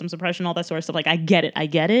these systems suppression, all that sort of stuff. Like, I get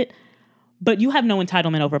it. But you have no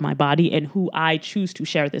entitlement over my body and who I choose to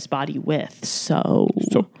share this body with. So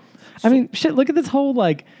I mean, shit. Look at this whole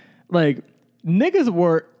like niggas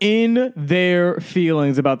were in their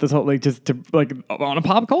feelings about this whole just on a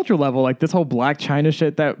pop culture level, like this whole Black China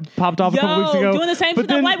shit that popped off a couple weeks ago, doing the same shit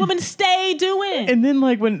that white women stay doing. And then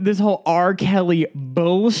like when this whole R. Kelly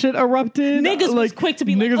bullshit erupted, niggas was quick to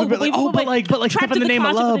be like, but stuff in the name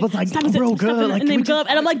of love was like real good. Like, and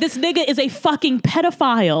I'm like, this nigga is a fucking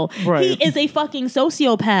pedophile. Right. He is a fucking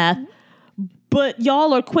sociopath. But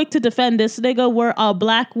y'all are quick to defend this nigga where a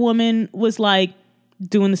black woman was like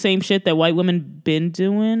doing the same shit that white women been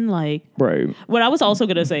doing. Like, right. What I was also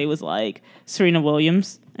gonna say was like Serena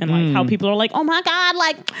Williams and like how people are like, oh my god,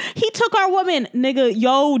 like he took our woman, nigga.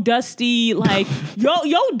 Yo, Dusty, like yo,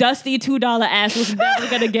 Dusty $2 ass was never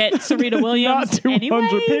gonna get Serena Williams. Not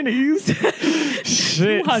 200 pennies.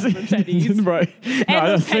 Shit. 200 pennies. Right. And Not a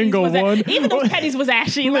those pennies single one. Even those pennies was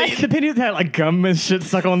ashy. Like the pennies had like gum and shit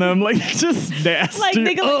stuck on them, like just nasty. Like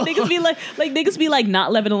niggas be like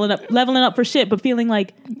not leveling up for shit, but feeling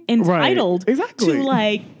like entitled Exactly. to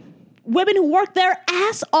like women who work their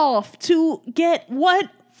ass off to get what?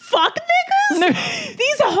 Fuck niggas?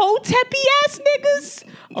 These hoteppy ass niggas?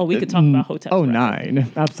 Oh, we could talk about hotep. Oh,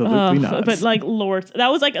 9. Absolutely not. But like, Lord, that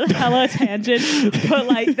was like a hella tangent. But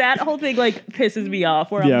like that whole thing like pisses me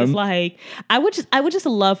off where I'm just like, I would just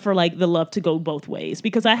love for like the love to go both ways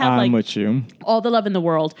because I have I'm with you. all the love in the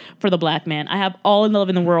world for the black man. I have all the love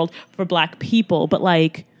in the world for black people. But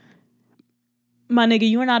like, my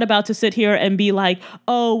nigga, you're not about to sit here and be like,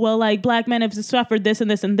 oh, well, like black men have suffered this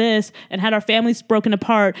and this and this and had our families broken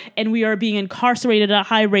apart and we are being incarcerated at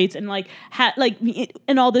high rates and like,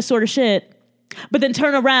 and all this sort of shit. But then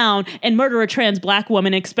turn around and murder a trans black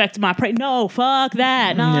woman and expect my praise. No, fuck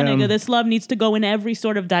that. Nah, nigga, this love needs to go in every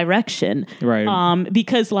sort of direction. Right.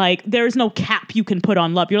 Because like, there is no cap you can put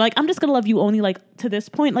on love. You're like, I'm just going to love you only like to this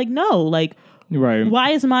point. Like, no, like, right.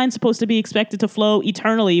 Why is mine supposed to be expected to flow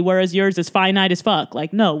eternally, whereas yours is finite as fuck?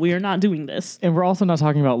 Like, no, we are not doing this. And we're also not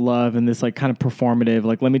talking about love in this like kind of performative,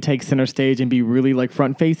 like let me take center stage and be really like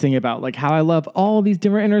front facing about like how I love all these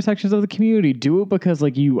different intersections of the community. Do it because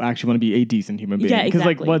like you actually want to be a decent human being. Yeah,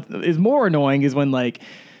 exactly. Because like what is more annoying is when like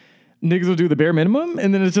niggas will do the bare minimum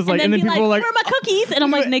and then it's just like, and then people are like, where are my cookies? And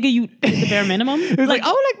I'm like, nigga, you did the bare minimum? It's like,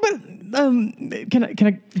 oh, like, but can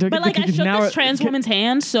I? But like, I shook this trans woman's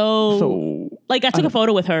hand, so like, I took a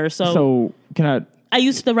photo with her, so can I? I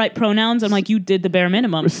used the right pronouns. I'm like, you did the bare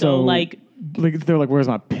minimum, so like they're like, where's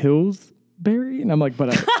my Pillsbury? And I'm like, but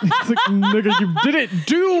it's like, nigga, you didn't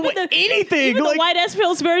do anything. Even like, the white ass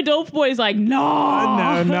Pillsbury dope boy is like,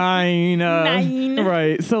 no, 9. 9.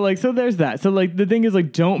 Right. So like, so there's that. So like, the thing is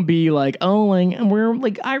like, don't be like, oh, like we're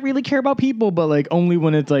like, I really care about people, but like only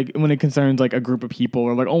when it's like when it concerns like a group of people,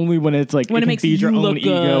 or like only when it's like when it makes feed your you own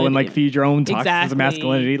ego and like feed your own toxic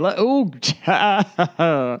masculinity. Like, oh,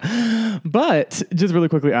 but just really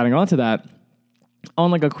quickly adding on to that, on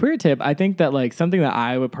like a queer tip, I think that like something that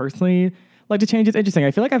I would personally like to change is interesting.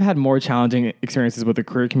 I feel like I've had more challenging experiences with the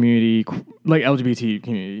queer community, like LGBT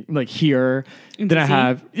community, like here than I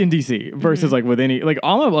have in DC versus like with any, like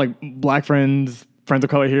all my like black friends of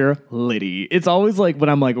color here, litty. It's always like when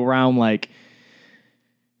I'm like around like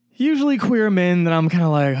usually queer men that I'm kind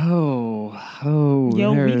of like, yo,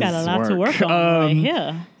 we got a lot to work on right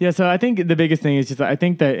here. Yeah, so I think the biggest thing is just I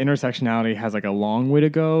think that intersectionality has like a long way to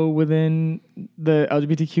go within the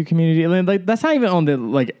LGBTQ community. And like that's not even on the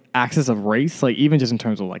like axis of race, like even just in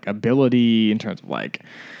terms of like ability, in terms of like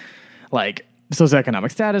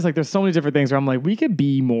socioeconomic status. Like there's so many different things where I'm like, we could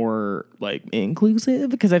be more like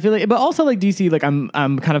inclusive, because I feel like, but also like DC, like I'm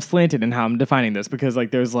kind of slanted in how I'm defining this, because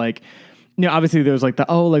like there's like, you know, obviously there's like the,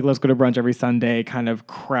 oh, like let's go to brunch every Sunday kind of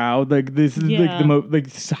crowd. Like this is like the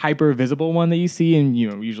most hyper visible one that you see in, you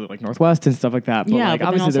know, usually like Northwest and stuff like that. But like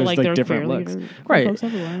obviously there's like different looks. Right.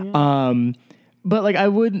 But like I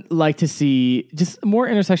would like to see just more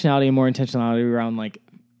intersectionality and more intentionality around like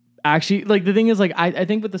actually, like the thing is like I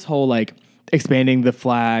think with this whole like expanding the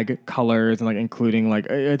flag colors and like including like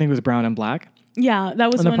I think it was brown and black. Yeah,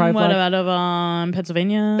 that was On the when, pride what, flag? out of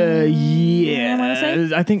Pennsylvania? Yeah, I want to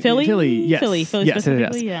say I think Philly. Yes, Philly yes,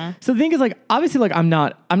 specifically. Yeah. So the thing is, like, obviously, like, I'm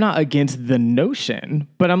not against the notion,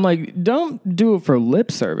 but I'm like, don't do it for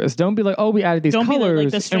lip service. Don't be like, oh, we added these Don't be colors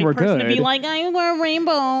like the straight and we're person good. to be like, I wear a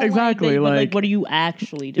rainbow. Exactly, But like, what are you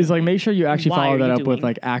actually doing? It's like, make sure you actually Why follow are that you up with doing?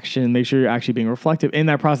 like action. Make sure you're actually being reflective in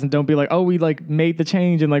that process. Don't be like, oh, we like made the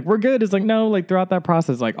change and like we're good. It's like, no, like throughout that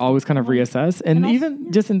process, like always kind of reassess. And also-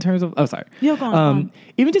 even just in terms of, oh, sorry. Yeah, go on, go on.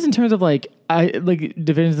 Even just in terms of like,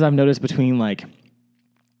 divisions I've noticed between like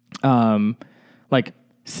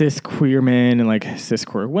cis queer men and like cis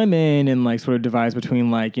queer women, and like sort of divides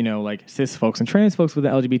between like, you know, like cis folks and trans folks with the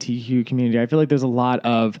LGBTQ community. I feel like there's a lot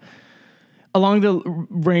of, along the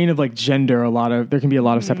reign of like gender, there can be a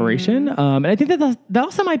lot of separation. And I think that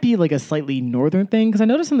also might be like a slightly northern thing, because I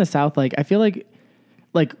noticed in the South, like I feel like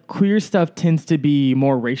queer stuff tends to be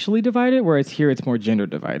more racially divided, whereas here it's more gender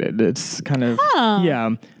divided. It's kind of yeah,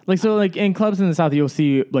 like so like in clubs in the South you'll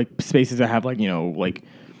see like spaces that have like, you know, like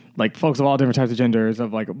folks of all different types of genders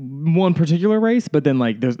of like one particular race, but then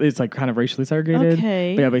like it's like kind of racially segregated.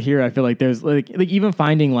 Okay. But here I feel like there's like even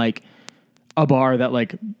finding like a bar that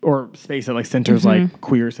like, or space that like centers like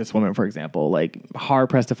queer cis women, for example, like hard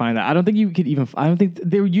pressed to find that. I don't think you could even, I don't think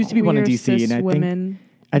there used to be one in Queer DC, cis and women.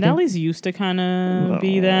 I think Nellie's used to kind of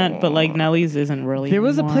be that, but like Nellie's isn't really. there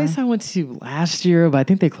was a anymore. place I went to last year, but I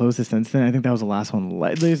think they closed it since then. I think that was the last one.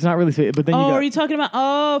 It's not really, but then Oh, you got, are you talking about?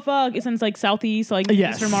 Oh, fuck! It's in like Southeast, like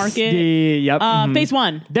yes, Eastern Market. yep. mhm. Phase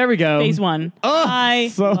 1. There we go. Phase 1. Oh, I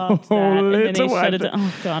so loved that. And then they lit shut it to down.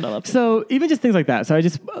 Oh god, I love it. So even just things like that. So I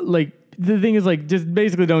just like, the thing is like, just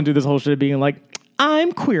basically don't do this whole shit of being like,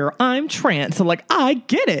 I'm queer, I'm trans. So like, I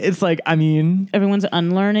get it. It's like, I mean, Everyone's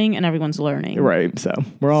unlearning and everyone's learning. right. So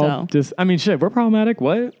we're all So. just, I mean, shit, we're problematic.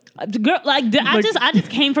 What? Girl, I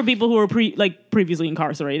just came from people who were previously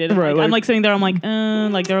incarcerated. And, Right, like, like- I'm like sitting there. I'm like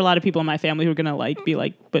there are a lot of people in my family who are gonna like be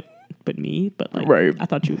like, but me, but like, Right. I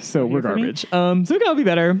thought you. So were we're here for me. garbage. So we gotta be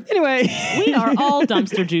better. Anyway. We are all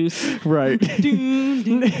dumpster juice. right.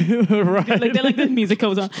 right. Like the music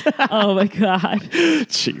goes on. Oh my god.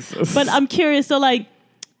 Jesus. But I'm curious. So like,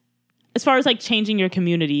 as far as like changing your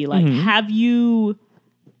community, like, have you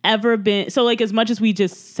ever been? So like, as much as we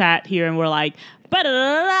just sat here and we're like,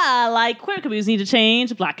 like queer communities need to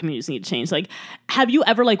change, black communities need to change. Like, have you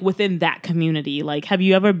ever like within that community, like, have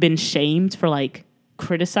you ever been shamed for like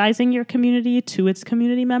criticizing your community to its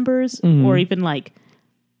community members, or even like,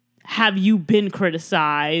 have you been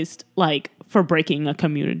criticized like for breaking a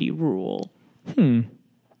community rule?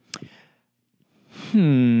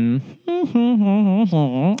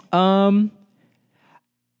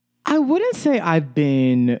 I wouldn't say I've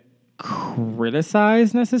been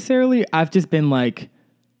criticized necessarily. I've just been like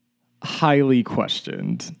highly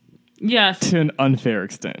questioned Yes. to an unfair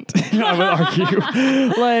extent. I would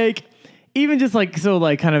argue. Like, even just like, so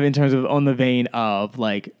like kind of in terms of on the vein of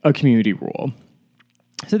like a community rule.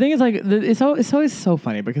 So the thing is like, it's always so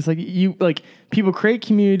funny because like people create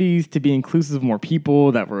communities to be inclusive of more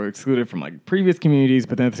people that were excluded from like previous communities,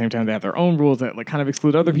 but then at the same time they have their own rules that like kind of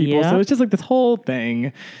exclude other people. Yeah. So it's just like this whole thing.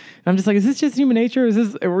 And I'm just like, is this just human nature?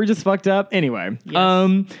 We're just fucked up? Anyway. Yes.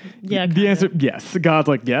 Yeah, The kinda. answer, yes. God's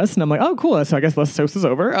like, yes. And I'm like, oh, cool. So I guess let's toast is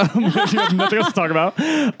over. You have nothing else to talk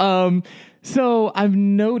about. So I've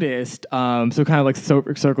noticed, so kind of like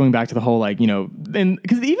circling back to the whole, like, you know, and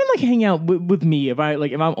because even like hanging out with me, if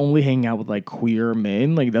I'm only hanging out with like queer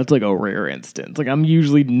men, like that's like a rare instance. Like I'm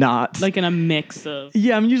usually not Like in a mix of.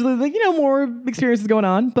 yeah, I'm usually like, you know, more experiences going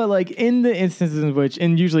on, but like in the instances in which,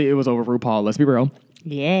 and usually it was over RuPaul, let's be real.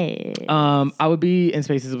 Yeah. I would be in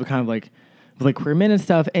spaces with kind of like with like queer men and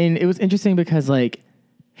stuff, and it was interesting because like,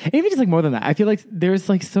 and even just like more than that, I feel like there's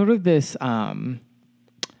like sort of this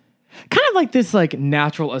kind of like this like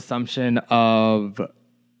natural assumption of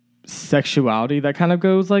sexuality that kind of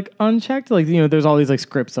goes like unchecked. Like, you know, there's all these like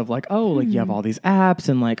scripts of like, oh, like you have all these apps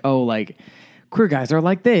and like, oh, like queer guys are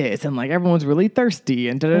like this and like everyone's really thirsty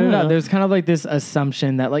and da-da-da-da. There's kind of like this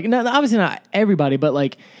assumption that like, no, obviously not everybody, but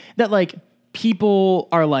like that like people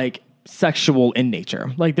are like sexual in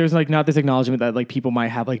nature. Like there's like not this acknowledgement that like people might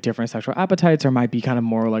have like different sexual appetites or might be kind of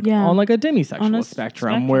more like Yeah. on like a On demisexual a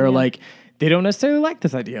spectrum where yeah. like they don't necessarily like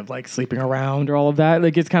this idea of like sleeping around or all of that.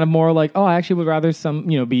 Like it's kind of more like, oh, I actually would rather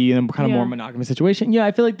be in a kind of Yeah. more monogamous situation. Yeah,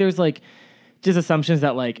 I feel like there's like just assumptions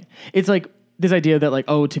that like it's like this idea that like,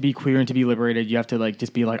 oh, to be queer and to be liberated, you have to like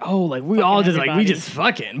just be like, oh, like we all just like we everybody. just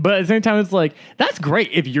fucking. But at the same time, it's like that's great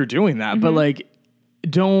if you're doing that, but like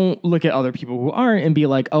don't look at other people who aren't and be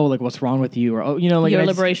like, oh, like what's wrong with you, or oh, you know, like Your and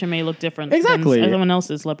I just- liberation may look different Exactly. than everyone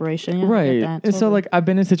else's liberation. Yeah, I get right. that, And so totally. like I've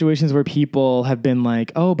been in situations where people have been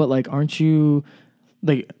like, oh, but like aren't you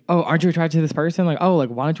like, oh, aren't you attracted to this person? Like, oh, like,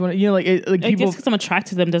 why don't you want to, like, people. Just because I'm attracted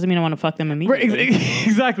to them doesn't mean I want to fuck them immediately. Right,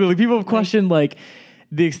 exactly. Like, people have questioned, like,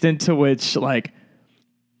 the extent to which, like,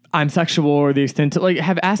 I'm sexual, or the extent to, like,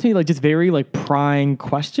 have asked me, like, just very, like, prying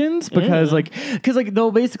questions because, like,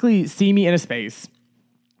 they'll basically see me in a space,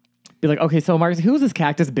 be like, okay, so Marcus, who's this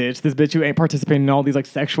cactus bitch? This bitch who ain't participating in all these like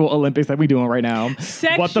sexual Olympics that we doing right now.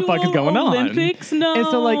 What the fuck is going Olympics? on? No. And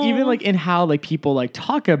so like even like in how like people like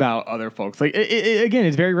talk about other folks, like again,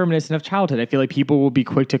 it's very reminiscent of childhood. I feel like people will be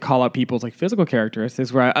quick to call out people's like physical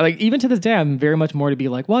characteristics. Where I like even to this day, I'm very much more to be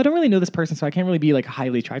like, well, I don't really know this person, so I can't really be like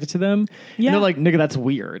highly attracted to them. Yeah. And they're like, nigga, that's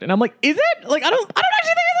weird. And I'm like, is it? Like I don't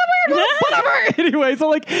actually think it's that weird. Whatever. Anyway, so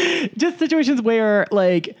like just situations where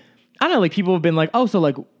like I don't know, like people have been like, oh, so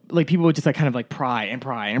like people would just like kind of like pry and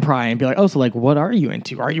be like, oh, so like what are you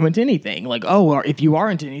into? Are you into anything? Like, oh, or if you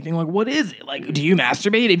are into anything, like what is it? Like, do you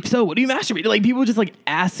masturbate? If so, what do you masturbate? Like people just like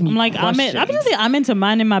ask me. I'm like, I'm into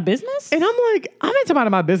minding my business. And I'm like, I'm into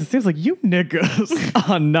minding my business. Seems like you niggas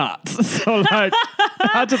are not. So like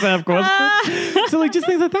I just have questions. So like just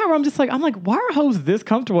things like that where I'm like, why are hoes this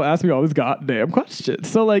comfortable asking me all these goddamn questions?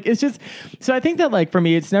 So like it's just so I think that like for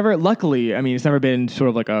me it's never luckily, I mean it's never been sort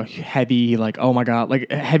of like a heavy like, oh my God,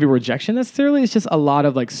 like heavy rejection necessarily. It's just a lot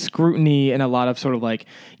of like scrutiny and a lot of sort of like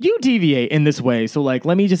you deviate in this way, so like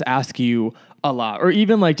let me just ask you a lot. Or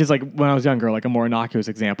even like just like when I was younger, like a more innocuous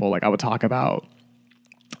example, like I would talk about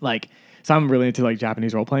like, so I'm really into like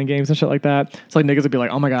Japanese role-playing games and shit like that. So like niggas would be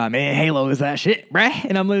like, oh my God, man, Halo is that shit, bruh.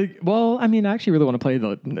 And I'm like, well, I mean, I actually really want to play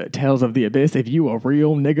the Tales of the Abyss. If you a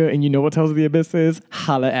real nigga and you know what Tales of the Abyss is,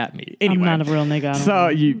 holla at me. Anyway, I'm not a real nigga.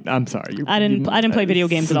 I'm sorry. I didn't play video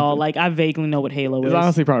games at all. Like I vaguely know what Halo is. It's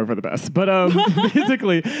honestly probably for the best. But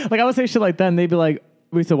basically, like I would say shit like that and they'd be like,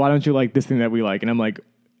 wait, so why don't you like this thing that we like? And I'm like,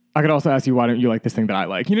 I could also ask you, why don't you like this thing that I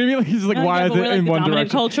like? You know what I mean? Like, he's just like, why is it in one direction?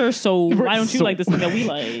 Culture, so why don't you like this thing that we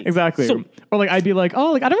like? Exactly. So, or like, I'd be like,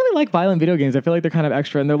 oh, like I don't really like violent video games. I feel like they're kind of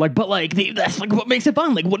extra, and they're like, but like, that's like what makes it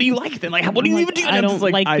fun. Like, what do you like then? Like, what do you even do? I don't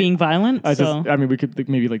like being violent. I mean, we could like,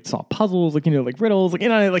 maybe like solve puzzles, like like riddles, like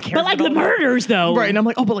like. But like the murders, though, right? And I'm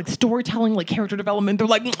like, oh, but like storytelling, like character development, they're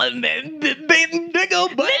like, nigga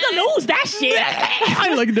lose that shit.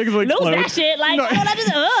 I like niggas like lose that shit. Like,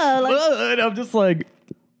 no. And I'm just like.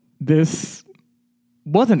 This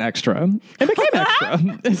wasn't extra. It became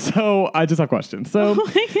extra. So I just have questions. So, so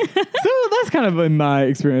that's kind of been my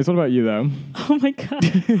experience. What about you, though? Oh my God.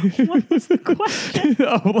 What was the question?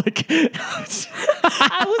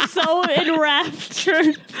 I was so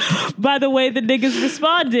enraptured by the way the niggas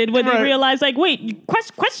responded when they realized, like, wait,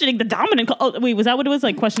 questioning the dominant. Wait, was that what it was?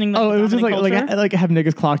 Like questioning the it was just like culture? like have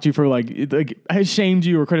niggas clocked you for like shamed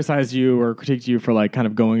you or criticized you or critiqued you for like kind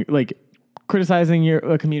of going like. Criticizing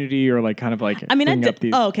your community or like kind of like I mean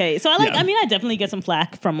okay so I definitely get some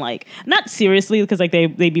flack from like not seriously because like they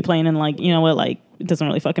be playing in like you know what like it doesn't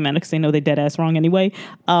really fucking matter because they know they dead ass wrong anyway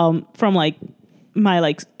from like my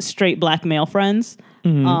like straight black male friends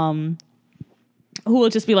who will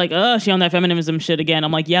just be like she on that feminism shit again.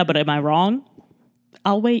 I'm like yeah, but am I wrong?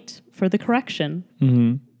 I'll wait for the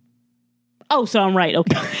correction. Oh, so I'm right.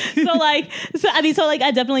 Okay. So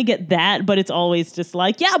I definitely get that, but it's always just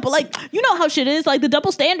like, yeah, but like, you know how shit is. Like the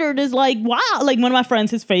double standard is like, wow. Like one of my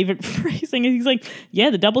friends, his favorite phrasing is he's like, yeah,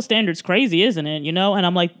 the double standard's crazy, isn't it? You know? And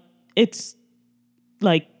I'm like, it's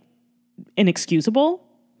like inexcusable.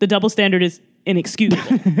 The double standard is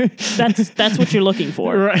inexcusable. That's what you're looking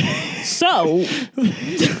for. Right. So,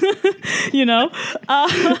 you know,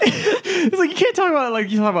 it's like you can't talk about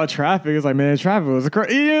like you talk about traffic. It's like man, traffic was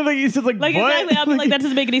crazy. You know, like it's just like what? Exactly. I'm like that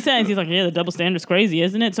doesn't make any sense. He's like, yeah, the double standard's crazy,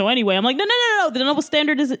 isn't it? So anyway, I'm like, no. The double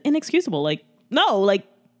standard is inexcusable. Like no, like.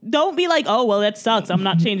 Don't be like, oh, well, that sucks. I'm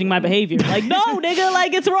not changing my behavior. Like, no, nigga,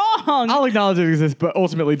 like, it's wrong. I'll acknowledge it exists, but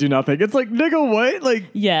ultimately do nothing. It's like, nigga, what? Like,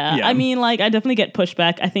 yeah. I mean, like, I definitely get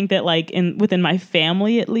pushback. I think that, like, within my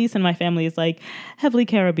family, at least, and my family is, like, heavily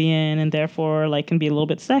Caribbean and therefore, like, can be a little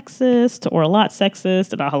bit sexist or a lot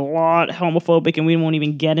sexist and a lot homophobic, and we won't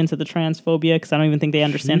even get into the transphobia because I don't even think they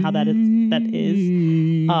understand how that is.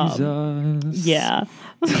 Yeah.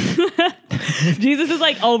 Jesus is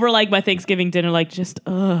like over like my Thanksgiving dinner, like just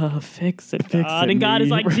fix it, God. And God is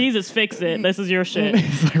like, Jesus, fix it. This is your shit.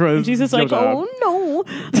 Like, Jesus like, oh no.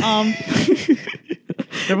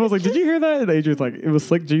 Everyone's like, did you hear that? And Adrian's like, it was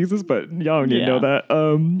slick Jesus, but y'all don't need to know that.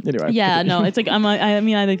 Anyway. Yeah, no, it's like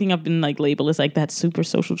I think I've been like labeled as like that super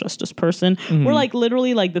social justice person. Where like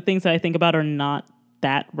literally like the things that I think about are not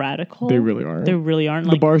that radical. They really aren't. They really aren't.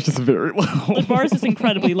 The bar is just very low. The bar is just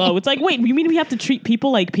incredibly low. It's like, wait, you mean we have to treat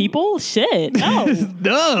people like people? Shit, no.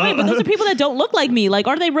 No. Wait, but those are people that don't look like me. Like,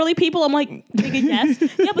 are they really people? I'm like, nigga, yes.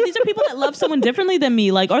 Yeah, but these are people that love someone differently than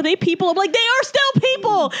me. Like, are they people? I'm like, they are still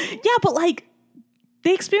people. Yeah, but like,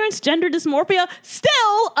 they experience gender dysmorphia,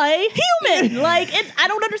 still a human. Like, I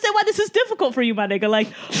don't understand why this is difficult for you, my nigga. Like,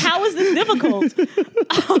 how is this difficult?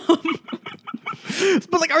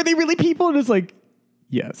 But like, are they really people? And it's like,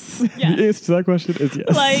 yes. Yes. The answer to that question is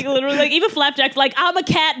yes. Like, literally, like, even Flapjack's like, I'm a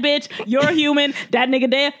cat, bitch. You're a human. That nigga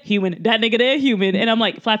there, human. That nigga there, human. And I'm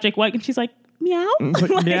like, Flapjack white. And she's like, meow.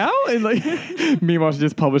 Like, meow? And like, meanwhile, she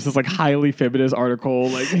just published this like highly feminist article.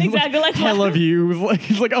 Like, exactly. Like hella views.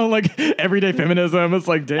 Like, it's like, oh, like everyday feminism. It's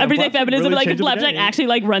like, damn. Everyday feminism, really like, Flapjack actually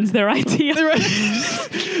like runs their idea.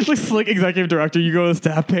 Like slick executive director, you go to the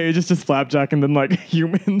staff page, it's just Flapjack and then like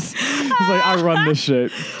humans. It's like, I run this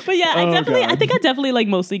shit. But yeah, I think I definitely like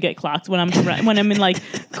mostly get clocked when I'm in like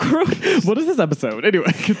groups. What is this episode?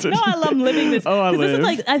 Anyway, continue. No, I love living this. Oh, I live. This is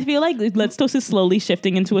like, I feel like Let's Toast is slowly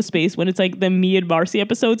shifting into a space when it's like the me and Marcy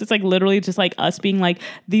episodes. It's like literally just like us being like,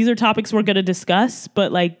 these are topics we're going to discuss,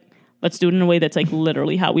 but like, let's do it in a way that's like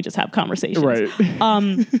literally how we just have conversations. Right.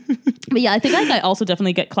 But yeah, I think like I also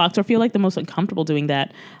definitely get clocked or feel like the most uncomfortable doing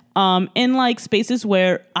that. In like spaces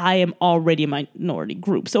where I am already a minority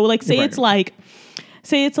group. So like say it's like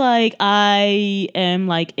I am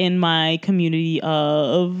like in my community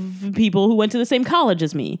of people who went to the same college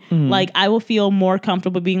as me. Mm-hmm. Like I will feel more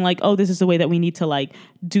comfortable being like, oh, this is the way that we need to like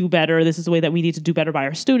do better. This is the way that we need to do better by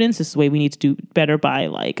our students. This is the way we need to do better by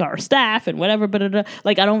like our staff and whatever. But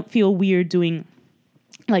like I don't feel weird doing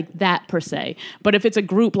like that per se. But if it's a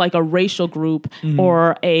group like a racial group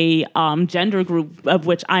or a gender group of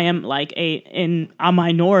which I am like a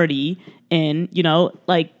minority in, you know,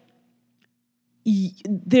 like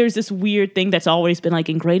there's this weird thing that's always been like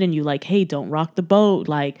ingrained in you, like, hey, don't rock the boat.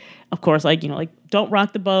 Like, of course, like, you know, like don't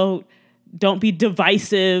rock the boat. Don't be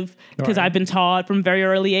divisive, because I've been taught from very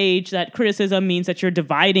early age that criticism means that you're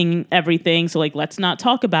dividing everything. So like, let's not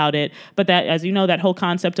talk about it. But that, as you know, that whole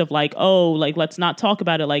concept of like, oh, like, let's not talk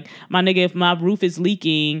about it. Like, my nigga, if my roof is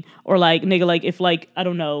leaking, or like, nigga, like if like, I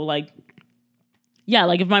don't know, like, yeah,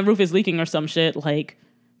 like if my roof is leaking or some shit, like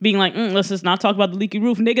being like, let's just not talk about the leaky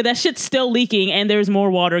roof. Nigga, that shit's still leaking and there's more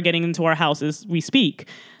water getting into our house as we speak.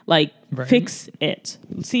 Like, fix it.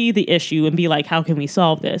 See the issue and be like, how can we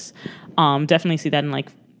solve this? Definitely see that in like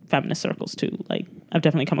feminist circles too. Like, I've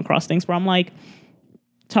definitely come across things where I'm like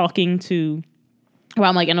talking to, where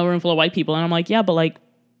I'm like in a room full of white people and I'm like, yeah, but like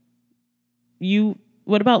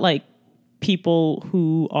what about like people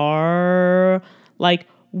who are like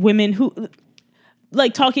women who,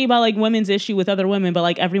 like talking about like women's issue with other women, but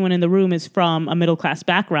like everyone in the room is from a middle class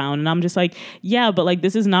background. And I'm just like, yeah, but like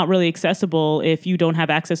this is not really accessible if you don't have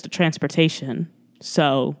access to transportation.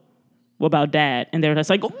 So what about that? And they're just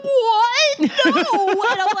like, what? No. And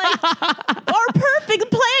I'm like, our perfect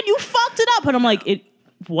plan, you fucked it up. And I'm like, it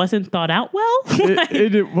wasn't thought out well.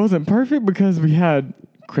 it wasn't perfect because we had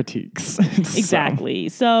critiques. Exactly.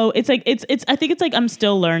 So it's like, I think it's like, I'm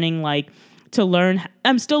still learning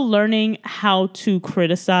how to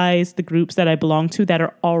criticize the groups that I belong to that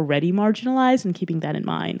are already marginalized, and keeping that in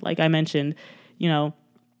mind. Like I mentioned, you know,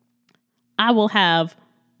 it's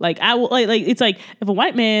like if a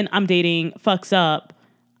white man I'm dating fucks up,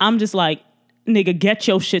 I'm just like, nigga, get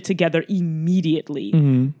your shit together immediately.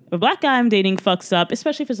 Mm-hmm. If a black guy I'm dating fucks up,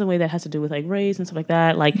 especially if it's a way that has to do with like race and stuff like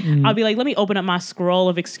that, like I'll be like, let me open up my scroll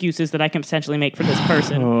of excuses that I can potentially make for this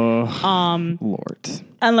person. Lord.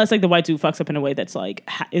 Unless like the white dude fucks up in a way that's like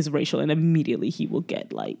is racial, and immediately he will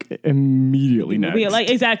get like immediately next. Yeah, like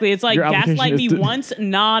exactly. It's like gaslight me once,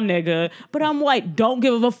 nah, nigga. But I'm white. Don't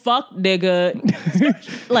give a fuck, nigga.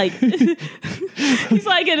 Like he's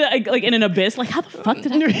like in an abyss. Like, how the fuck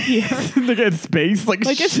did I get here? Like in space. Like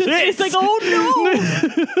shit. It's like,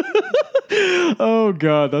 oh no. Oh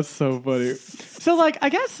god, that's so funny. So like, I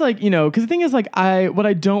guess like, you know, because the thing is like, what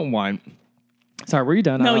I don't want. Sorry, were you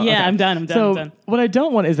done? No, yeah, okay. I'm done. So what I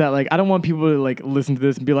don't want is that like, I don't want people to like listen to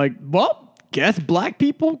this and be like, well, guess black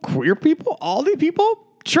people, queer people, all these people,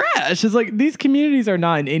 trash. It's like, these communities are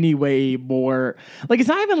not in any way more, like, it's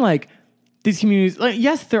not even like these communities, like,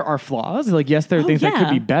 yes, there are flaws. Like, yes, there are things that could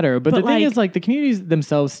be better. But the thing is, like, the communities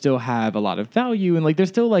themselves still have a lot of value. And, like, there's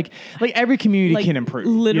still, like every community can improve.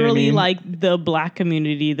 Literally, you know what I mean? like, the black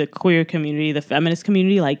community, the queer community, the feminist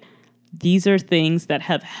community, like, these are things that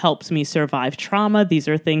have helped me survive trauma. These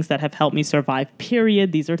are things that have helped me survive,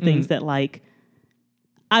 period. These are things that, like,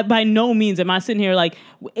 I by no means am I sitting here, like,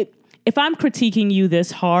 if I'm critiquing you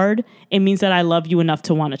this hard, it means that I love you enough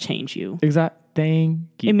to want to change you. Thank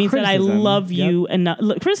you. It means that I Criticism. love Yep. you, and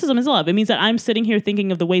criticism is love. It means that I'm sitting here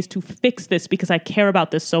thinking of the ways to fix this because I care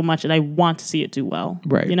about this so much and I want to see it do well.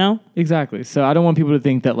 Right. You know? Exactly. So I don't want people to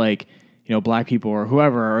think that like, you know, black people or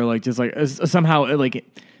whoever are like just like somehow like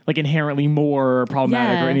inherently more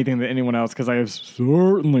problematic or anything than anyone else, because I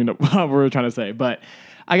certainly know what we're trying to say. But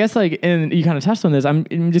I guess like, and you kind of touched on this,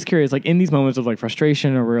 I'm just curious, like in these moments of like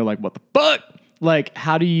frustration or we're like, what the fuck? Like,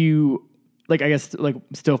 how do you, like, I guess, like,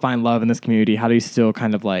 still find love in this community? How do you still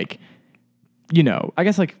kind of like, you know, I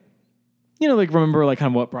guess like, you know, like remember like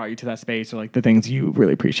kind of what brought you to that space or like the things you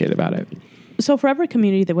really appreciate about it? So for every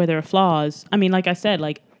community where there are flaws, I mean, like I said,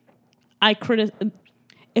 like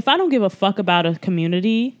if I don't give a fuck about a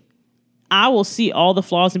community, I will see all the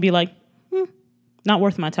flaws and be like, not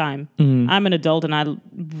worth my time. I'm an adult and I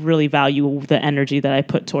really value the energy that I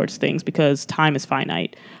put towards things because time is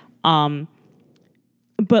finite.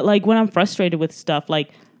 But like when I'm frustrated with stuff,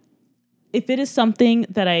 like if it is something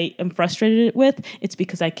that I am frustrated with, it's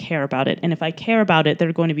because I care about it. And if I care about it, there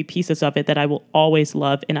are going to be pieces of it that I will always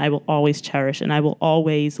love and I will always cherish and I will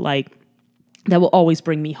always like, that will always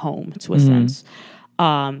bring me home to a sense.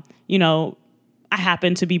 You know, I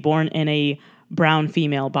happen to be born in a brown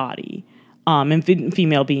female body. And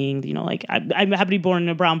female being, you know, like I happen to be born in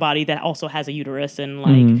a brown body that also has a uterus and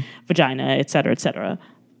like vagina, et cetera, et cetera.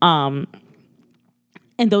 And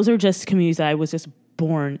those are just communities that I was just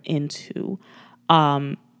born into,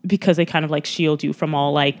 because they kind of like shield you from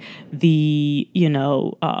all like the, you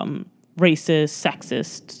know, racist,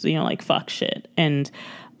 sexist, you know, like fuck shit. And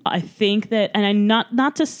I think that, and I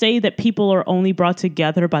not to say that people are only brought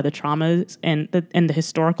together by the traumas and the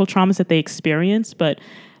historical traumas that they experience, but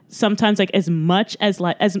sometimes like as much as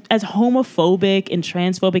like as homophobic and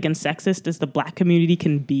transphobic and sexist as the black community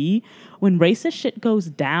can be, when racist shit goes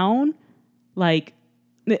down, like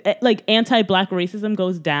anti-black racism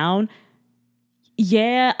goes down,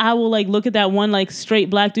 yeah, I will like look at that one like straight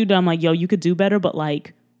black dude and I'm like, yo, you could do better, but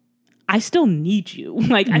like I still need you.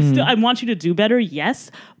 Like I want you to do better,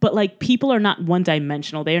 yes, but like people are not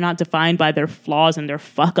one-dimensional. They are not defined by their flaws and their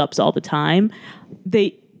fuck-ups all the time.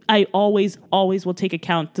 I always will take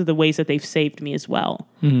account to the ways that they've saved me as well.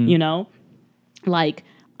 You know? Like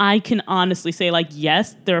I can honestly say like,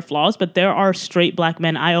 yes, there are flaws, but there are straight black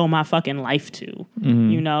men I owe my fucking life to.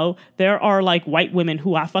 You know? There are like white women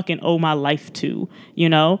who I fucking owe my life to. You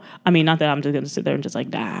know? I mean, not that I'm just going to sit there and just like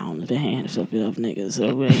down the hands of niggas,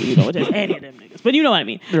 or, you know, just any of them niggas. But you know what I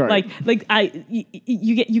mean? Right. Like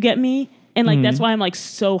you get me? And like that's why I'm like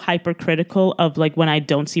so hypercritical of like when I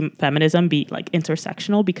don't see feminism be like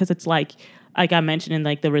intersectional, because it's like I mentioned in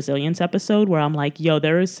like the resilience episode where I'm like, yo,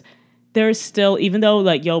 there's still, even though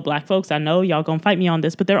like, yo, black folks, I know y'all gonna fight me on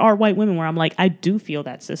this, but there are white women where I'm like, I do feel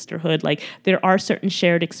that sisterhood. Like there are certain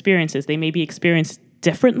shared experiences. They may be experienced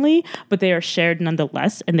differently, but they are shared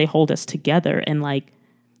nonetheless, and they hold us together. And like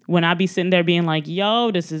when I be sitting there being like,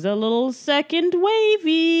 yo, this is a little second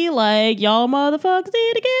wavy, like y'all motherfuckers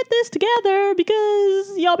need to get this together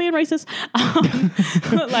because y'all being racist.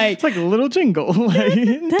 Like it's like a little jingle, like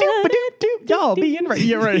y'all being racist.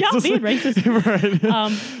 Yeah, right. Y'all being racist. Right.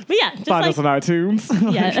 But yeah, just find like, us on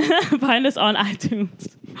iTunes. Yeah, find us on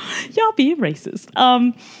iTunes. Y'all being racist.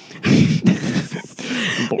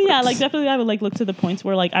 Yeah, like definitely I would like look to the points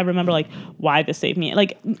where like I remember like why this saved me,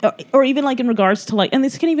 like or even like in regards to like, and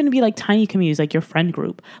this can even be like tiny communities, like your friend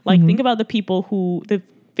group. Like think about the people the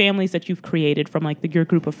families that you've created from like your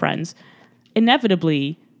group of friends.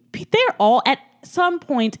 Inevitably, they're all at some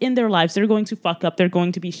point in their lives, they're going to fuck up. They're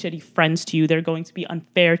going to be shitty friends to you. They're going to be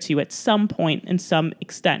unfair to you at some point in some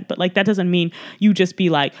extent. But like that doesn't mean you just be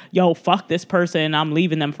like, yo, fuck this person, I'm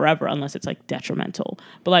leaving them forever, unless it's like detrimental.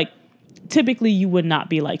 But like typically you would not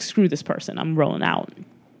be like, screw this person, I'm rolling out.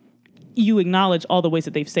 You acknowledge all the ways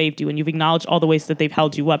that they've saved you, and you've acknowledged all the ways that they've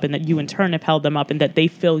held you up, and that you in turn have held them up, and that they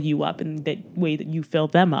fill you up in the way that you fill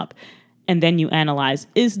them up. And then you analyze,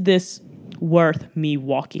 is this worth me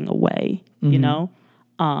walking away? You know?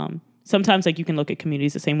 Sometimes like you can look at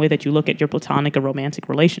communities the same way that you look at your platonic or romantic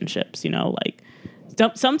relationships, you know? Like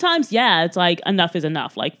sometimes, yeah, it's like enough is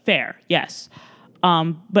enough, like fair, yes.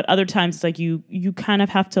 But other times it's like you kind of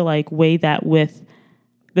have to like weigh that with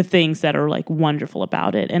the things that are like wonderful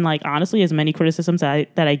about it. And like honestly, as many criticisms that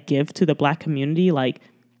I give to the black community, like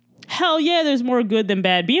hell yeah, there's more good than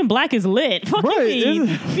bad. Being black is lit. Fuck right. you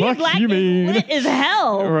mean. Being black is lit as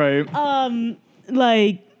hell. Right.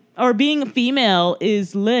 Like, or being female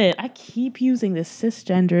is lit. I keep using this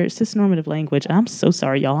cisnormative language. I'm so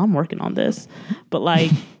sorry, y'all. I'm working on this. But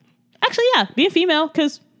like, actually, yeah, being female,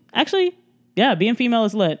 because actually, yeah, being female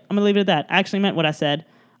is lit. I'm gonna leave it at that. I actually meant what I said.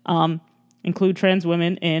 Include trans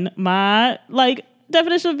women in my like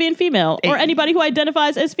definition of being female or anybody who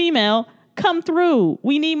identifies as female, come through.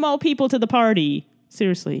 We need more people to the party.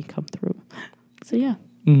 Seriously, come through. So yeah.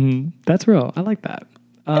 That's real. I like that.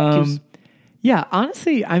 Thank you. Yeah,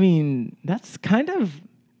 honestly, I mean, that's kind of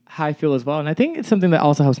how I feel as well. And I think it's something that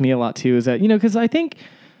also helps me a lot too, is that, because I think,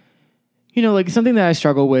 like something that I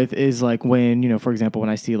struggle with is like when, for example,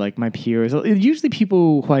 when I see like my peers, usually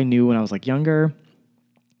people who I knew when I was like younger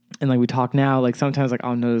and like we talk now, like sometimes like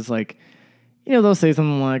I'll notice like, they'll say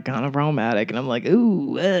something like kind of romantic and I'm like,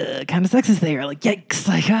 ooh, kind of sexist there. Like, yikes.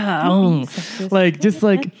 Like, like just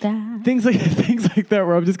like things like that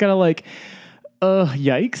where I'm just kind of like,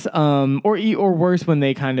 yikes. Or worse when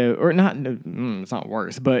they kind of, or not, it's not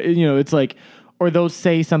worse, but it's like, or they'll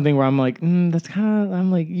say something where I'm like, that's kind of, I'm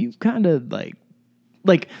like, you kind of like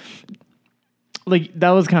that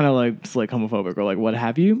was kind of like homophobic or like what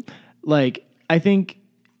have you. Like, I think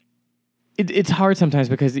it's hard sometimes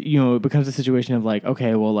because, it becomes a situation of like,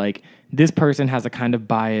 okay, well, like this person has a kind of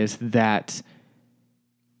bias that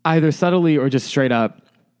either subtly or just straight up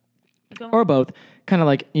or both kind of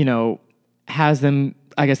like, has them,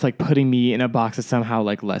 I guess, like putting me in a box as somehow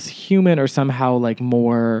like less human or somehow like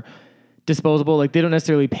more disposable. Like they don't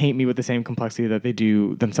necessarily paint me with the same complexity that they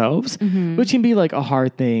do themselves, which can be like a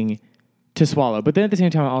hard thing to swallow. But then at the same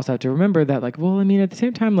time, I also have to remember that like, well, I mean, at the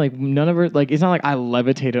same time, like none of it, like, it's not like I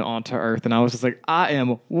levitated onto Earth and I was just like, I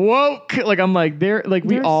am woke. Like, I'm like,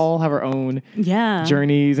 we all have our own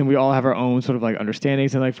journeys and we all have our own sort of like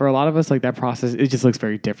understandings. And like, for a lot of us, like that process, it just looks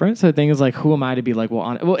very different. So the thing is like, who am I to be like,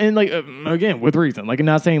 and like, again, with reason, like, I'm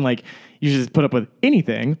not saying like you should just put up with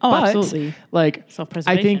anything. Oh, but, absolutely. Like,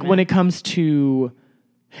 self-preservation, I think when it comes to,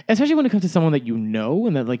 especially when it comes to someone that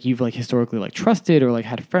and that like you've like historically like trusted or like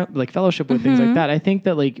had like fellowship with, things like that. I think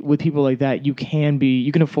that like with people like that, you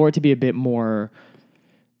can afford to be a bit more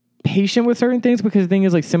patient with certain things, because the thing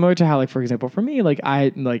is like similar to how like, for example, for me, like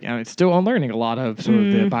I'm still unlearning a lot of sort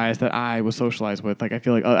of the bias that I was socialized with. Like I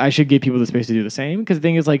feel like I should give people the space to do the same, because the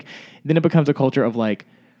thing is like then it becomes a culture of like,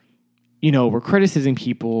 we're criticizing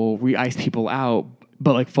people, we ice people out,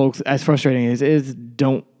 but like folks, as frustrating as it is,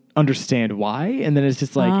 don't understand why, and then it's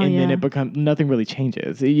just like, then it becomes nothing really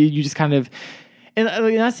changes. You just kind of, and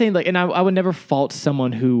I'm not saying like, and I would never fault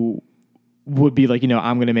someone who would be like,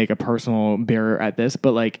 I'm going to make a personal barrier at this,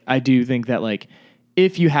 but like I do think that like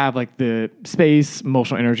if you have like the space,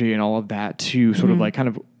 emotional energy, and all of that to sort of like kind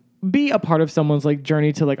of be a part of someone's like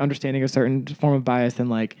journey to like understanding a certain form of bias, and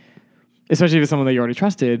like especially if it's someone that you already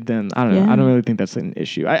trusted, then I don't know. I don't really think that's an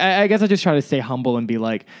issue. I guess I just try to stay humble and be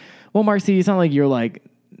like, well, Marcy, it's not like you're like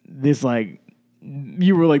this like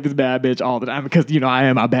you were like this bad bitch all the time, because I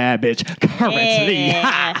am a bad bitch currently.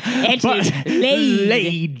 But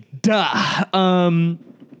laid.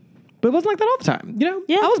 But it wasn't like that all the time,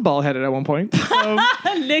 I was bald headed at one point, so,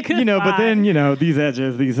 but then these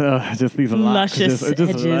edges, these luscious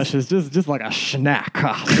edges, luscious, just like a snack.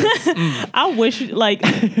 I wish like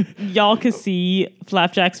y'all could see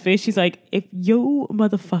Flapjack's face. She's like, if yo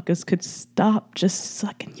motherfuckers could stop just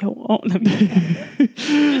sucking your own,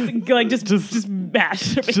 just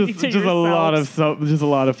mash, just a lot of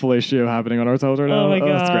fellatio happening on ourselves right now. Oh my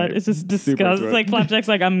god, it's just disgusting. It's like Flapjack's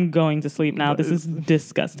like, I'm going to sleep now. This is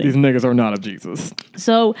disgusting. These niggas are not of Jesus.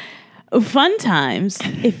 So, fun times.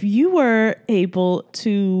 If you were able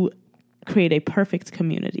to create a perfect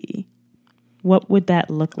community, what would that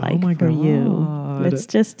look like for you? Let's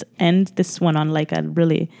just end this one on like a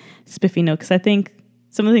really spiffy note, because I think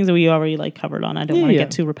some of the things that we already like covered on, I don't want to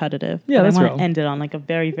get too repetitive. Yeah, that's I want to end it on like a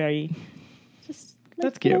very, very just like,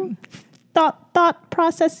 that's cute. Thought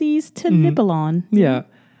processes to nibble on. Yeah.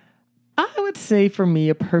 I would say for me,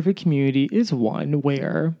 a perfect community is one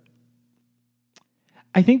where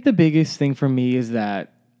I think the biggest thing for me is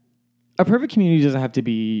that a perfect community doesn't have to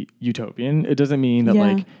be utopian. It doesn't mean that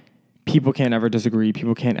like people can't ever disagree.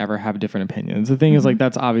 People can't ever have different opinions. The thing is like,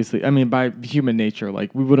 that's obviously, I mean, by human nature,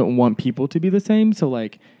 like we wouldn't want people to be the same. So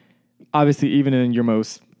like, obviously even in your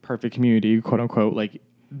most perfect community, quote unquote, like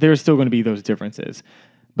there's still going to be those differences.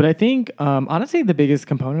 But I think, honestly, the biggest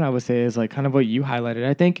component I would say is like kind of what you highlighted.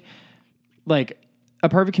 I think like a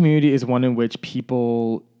perfect community is one in which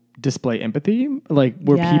people display empathy, like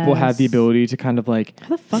where people have the ability to kind of like, how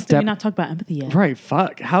the fuck did we not talk about empathy yet? Right,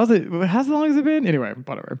 fuck. How long has it been? Anyway,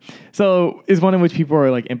 whatever. So is one in which people are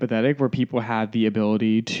like empathetic, where people have the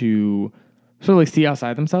ability to sort of like see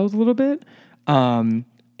outside themselves a little bit, and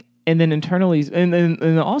then internally,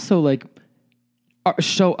 and also like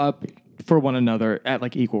show up for one another at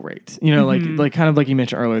like equal rates, you know, like kind of like you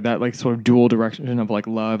mentioned earlier, that like sort of dual direction of like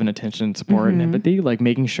love and attention, support and empathy, like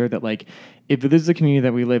making sure that like if this is a community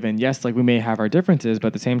that we live in, yes, like we may have our differences, but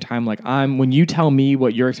at the same time, like when you tell me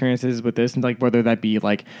what your experience is with this, and like whether that be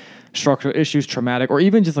like structural issues, traumatic, or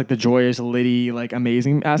even just like the joyous, litty, like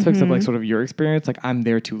amazing aspects of like sort of your experience, like I'm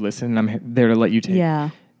there to listen and I'm there to let you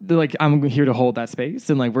take. Like I'm here to hold that space,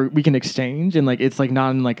 and like we can exchange, and like it's like not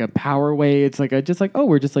in like a power way. It's like just like, oh,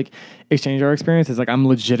 we're just like exchange our experiences. Like I'm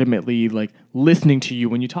legitimately like listening to you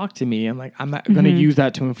when you talk to me, and like I'm going to use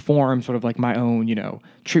that to inform sort of like my own, you know,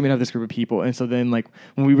 treatment of this group of people. And so then like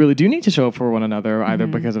when we really do need to show up for one another, either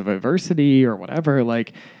because of adversity or whatever,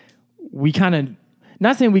 like we kind of,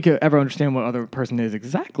 not saying we could ever understand what other person is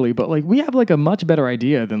exactly, but like we have like a much better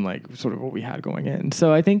idea than like sort of what we had going in.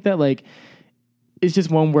 So I think that like it's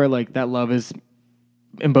just one where like that love is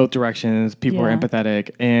in both directions. People are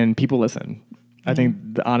empathetic and people listen. I think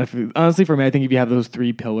honestly for me, I think if you have those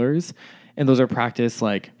 3 pillars and those are practiced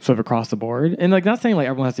like sort of across the board, and like not saying like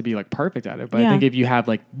everyone has to be like perfect at it, but I think if you have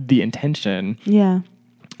like the intention,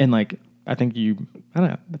 and like I think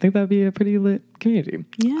I think that'd be a pretty lit community.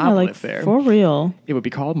 Yeah, I like live there. For real. It would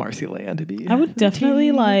be called Marcy Land to be. I would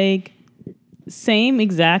definitely like same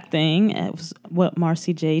exact thing as what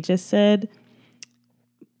Marcy J just said.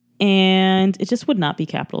 And it just would not be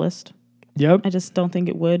capitalist. Yep. I just don't think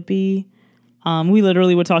it would be. We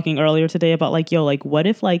literally were talking earlier today about like, like what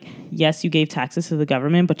if like, yes, you gave taxes to the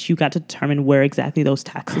government, but you got to determine where exactly those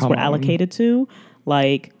taxes were allocated to?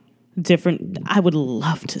 Like I would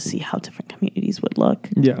love to see how different communities would look.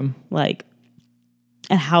 Yeah. Like,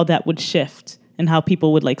 and how that would shift and how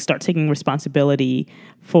people would like start taking responsibility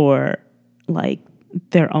for like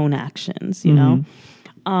their own actions, you know?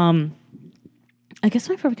 I guess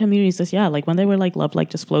my perfect community is just, like when they were like love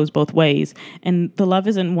like just flows both ways. And the love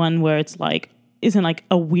isn't one where it's like, isn't like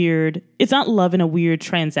a weird, it's not love in a weird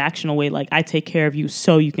transactional way. Like I take care of you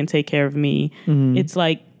so you can take care of me. It's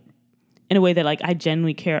like in a way that like I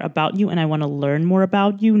genuinely care about you and I want to learn more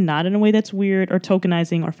about you. Not in a way that's weird or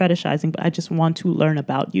tokenizing or fetishizing, but I just want to learn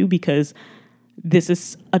about you because this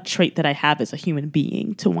is a trait that I have as a human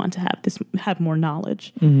being to want to have more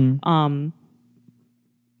knowledge. And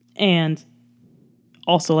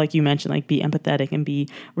also, like you mentioned, like be empathetic and be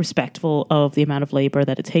respectful of the amount of labor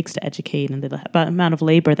that it takes to educate and the amount of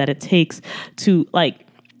labor that it takes to like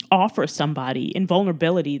offer somebody in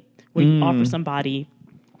vulnerability when you offer somebody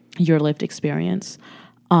your lived experience.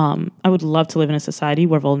 I would love to live in a society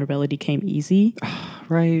where vulnerability came easy.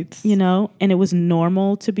 Right. You know, and it was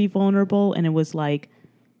normal to be vulnerable, and it was like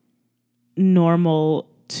normal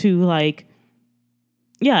to like,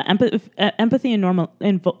 empathy and normal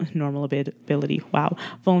ability. Wow.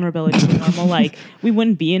 Vulnerability is normal. Like we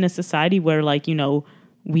wouldn't be in a society where like, you know,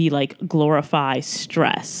 we like glorify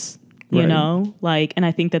stress, you know, like, and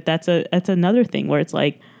I think that that's another thing where it's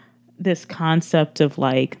like this concept of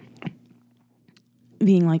like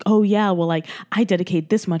being like, oh yeah, well, like I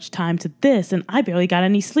dedicate this much time to this and I barely got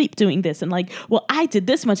any sleep doing this. And like, well, I did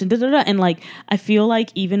this much and And like, I feel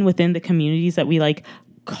like even within the communities that we like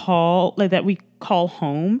call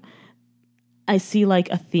home, I see like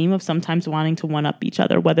a theme of sometimes wanting to one up each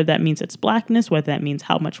other, whether that means it's blackness, whether that means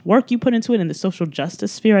how much work you put into it in the social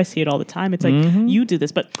justice sphere. I see it all the time. It's like, you do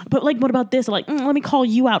this, but like, what about this? Like, let me call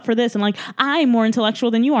you out for this. And like, I'm more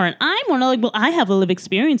intellectual than you are. And I'm more like, well, I have a lived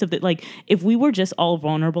experience of it. Like, if we were just all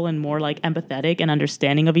vulnerable and more like empathetic and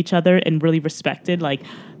understanding of each other and really respected, like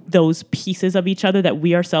those pieces of each other that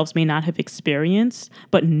we ourselves may not have experienced,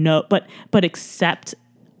 but accept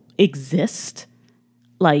exist,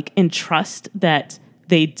 like, and trust that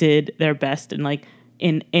they did their best and like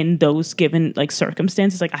in those given like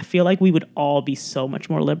circumstances, like I feel like we would all be so much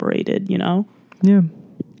more liberated, you know?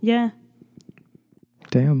 Yeah.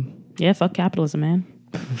 Damn. Yeah, fuck capitalism, man.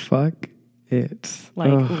 Fuck it.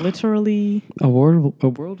 Like literally a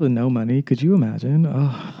world with no money. Could you imagine?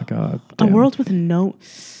 Oh my God. Damn. A world with no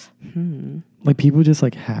like people just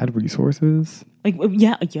like had resources. Like,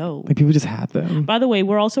 yeah, yo. Like people just had them. By the way,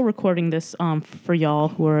 we're also recording this for y'all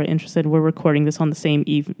who are interested. We're recording this on the same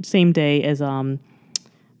day as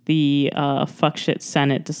the fuck shit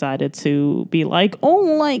Senate decided to be like,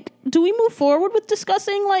 oh, like, do we move forward with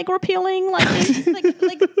discussing like repealing like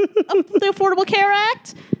the Affordable Care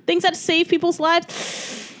Act, things that save people's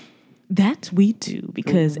lives? That we do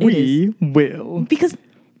because we will because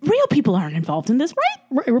real people aren't involved in this, right?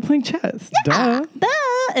 Right, we're playing chess. Duh.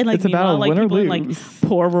 And like, it's about like win or people lose. in like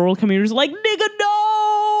poor rural communities are like, nigga, no,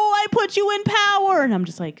 I put you in power. And I'm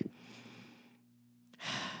just like,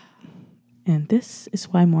 and this is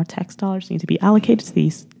why more tax dollars need to be allocated to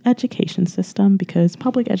the education system, because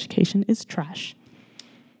public education is trash.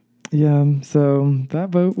 Yeah, so that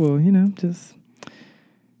vote will, just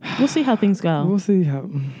We'll see how things go. we'll see how.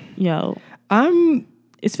 Yo, I'm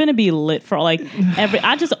it's finna be lit for like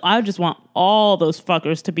I just want all those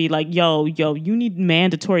fuckers to be like, yo, you need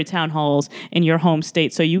mandatory town halls in your home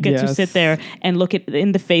state so you get to Yes. sit there and look at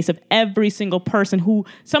in the face of every single person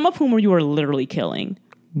some of whom you are literally killing.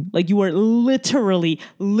 Like you are literally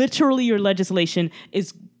your legislation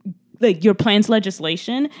is like your plan's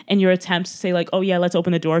legislation and your attempts to say like, oh yeah, let's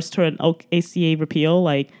open the doors to an ACA repeal.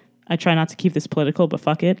 Like I try not to keep this political, but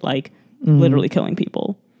fuck it. Like literally killing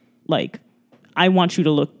people. Like I want you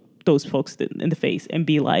to look those folks in the face and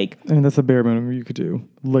be like, I mean, that's a bare minimum you could do.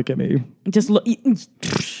 Look at me. just look.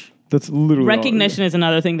 That's literally Recognition is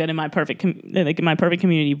another thing that in my perfect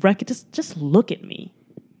community, just look at me.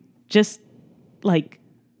 Just like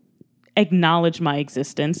acknowledge my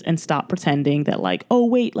existence and stop pretending that like, oh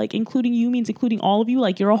wait, like including you means including all of you.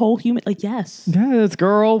 Like you're a whole human. Like yes. Yes,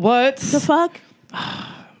 girl. What The fuck?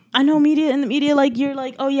 I know in the media, like you're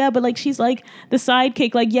like, oh yeah, but like she's like the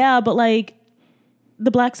sidekick. Like yeah, but like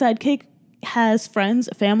the black sidekick has friends,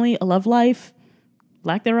 a family, a love life,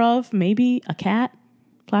 lack thereof, maybe a cat,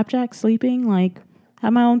 flapjack, sleeping. Like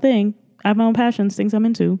have my own thing. I have my own passions, things I'm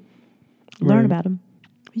into. Learn Right. about them.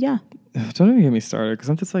 Yeah. Don't even get me started because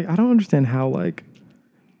I'm just like I don't understand how like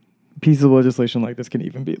pieces of legislation like this can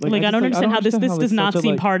even be Like I don't understand how this does not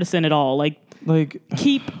seem partisan at all. Like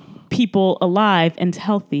keep people alive and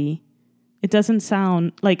healthy. It doesn't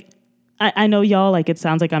sound like I know y'all like it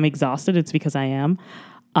sounds like I'm exhausted. It's because I am.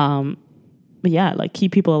 But yeah, like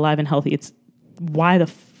keep people alive and healthy. It's why the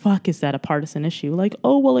fuck is that a partisan issue? Like,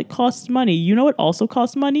 oh well, it costs money. You know what also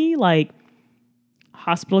costs money? Like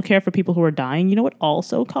hospital care for people who are dying. You know what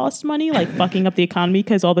also costs money? Like fucking up the economy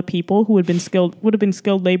because all the people who would have been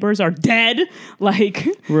skilled laborers are dead. Like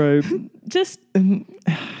right. just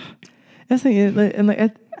That's the thing, and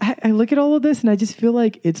like I look at all of this and I just feel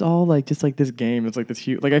like it's all like just like this game. It's like this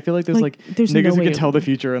huge. Like I feel like there's there's niggas no who way can tell the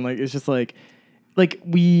future and like it's just like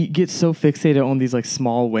we get so fixated on these like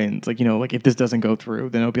small wins. Like like if this doesn't go through,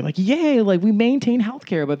 then it'll be like yay, like we maintain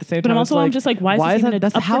healthcare, but at the same time, I'm just like, why is this even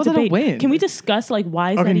that? up for that a debate? win? Can we discuss like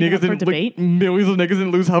why is that even up for debate? Like, millions of niggas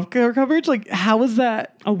didn't lose healthcare coverage. Like how is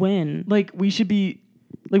that A win. like we should be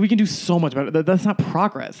like we can do so much better. That's not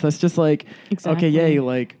progress. That's just like Exactly. okay, yay,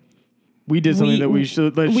 like. We did something that we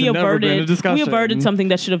should never been a discussion. We averted something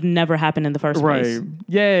that should have never happened in the first place. Right.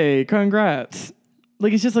 Yay. Congrats.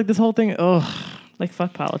 Like, it's just like this whole thing. Ugh. Like,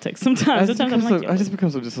 fuck politics. Sometimes I'm like, I just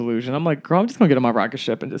become so disillusioned. I'm like, girl, I'm just going to get on my rocket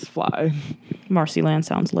ship and just fly. Marcy Land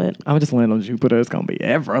sounds lit. I'm just land on Jupiter. It's going to be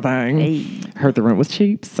everything. Hey. Heard the rent was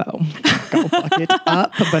cheap, so go fuck it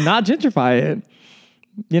up, but not gentrify it.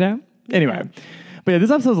 You know? Anyway. But yeah,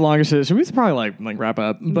 this episode's long as shit. Should we probably like wrap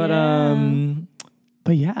up?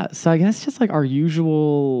 But yeah, so I guess just like our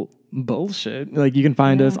usual bullshit. Like you can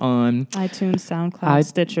find us on iTunes, SoundCloud,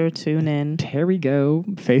 Stitcher, TuneIn. There we go.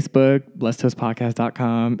 Facebook,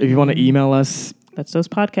 letstoastpodcast.com. If you want to email us,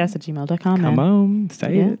 letstoastpodcast@gmail.com. come on,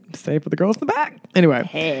 say it. Say it for the girls in the back. Anyway.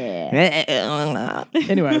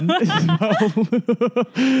 Anyway.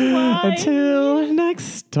 Until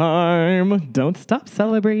next time, don't stop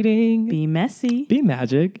celebrating. Be messy. Be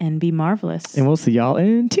magic. And be marvelous. And we'll see y'all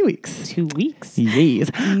in 2 weeks. 2 weeks.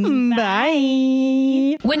 Yes.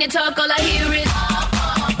 Bye. When you talk, all I hear is.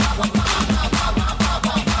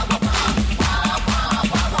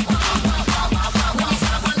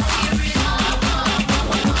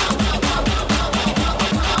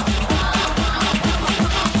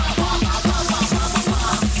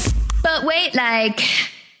 But wait, like,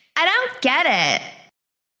 I don't get it.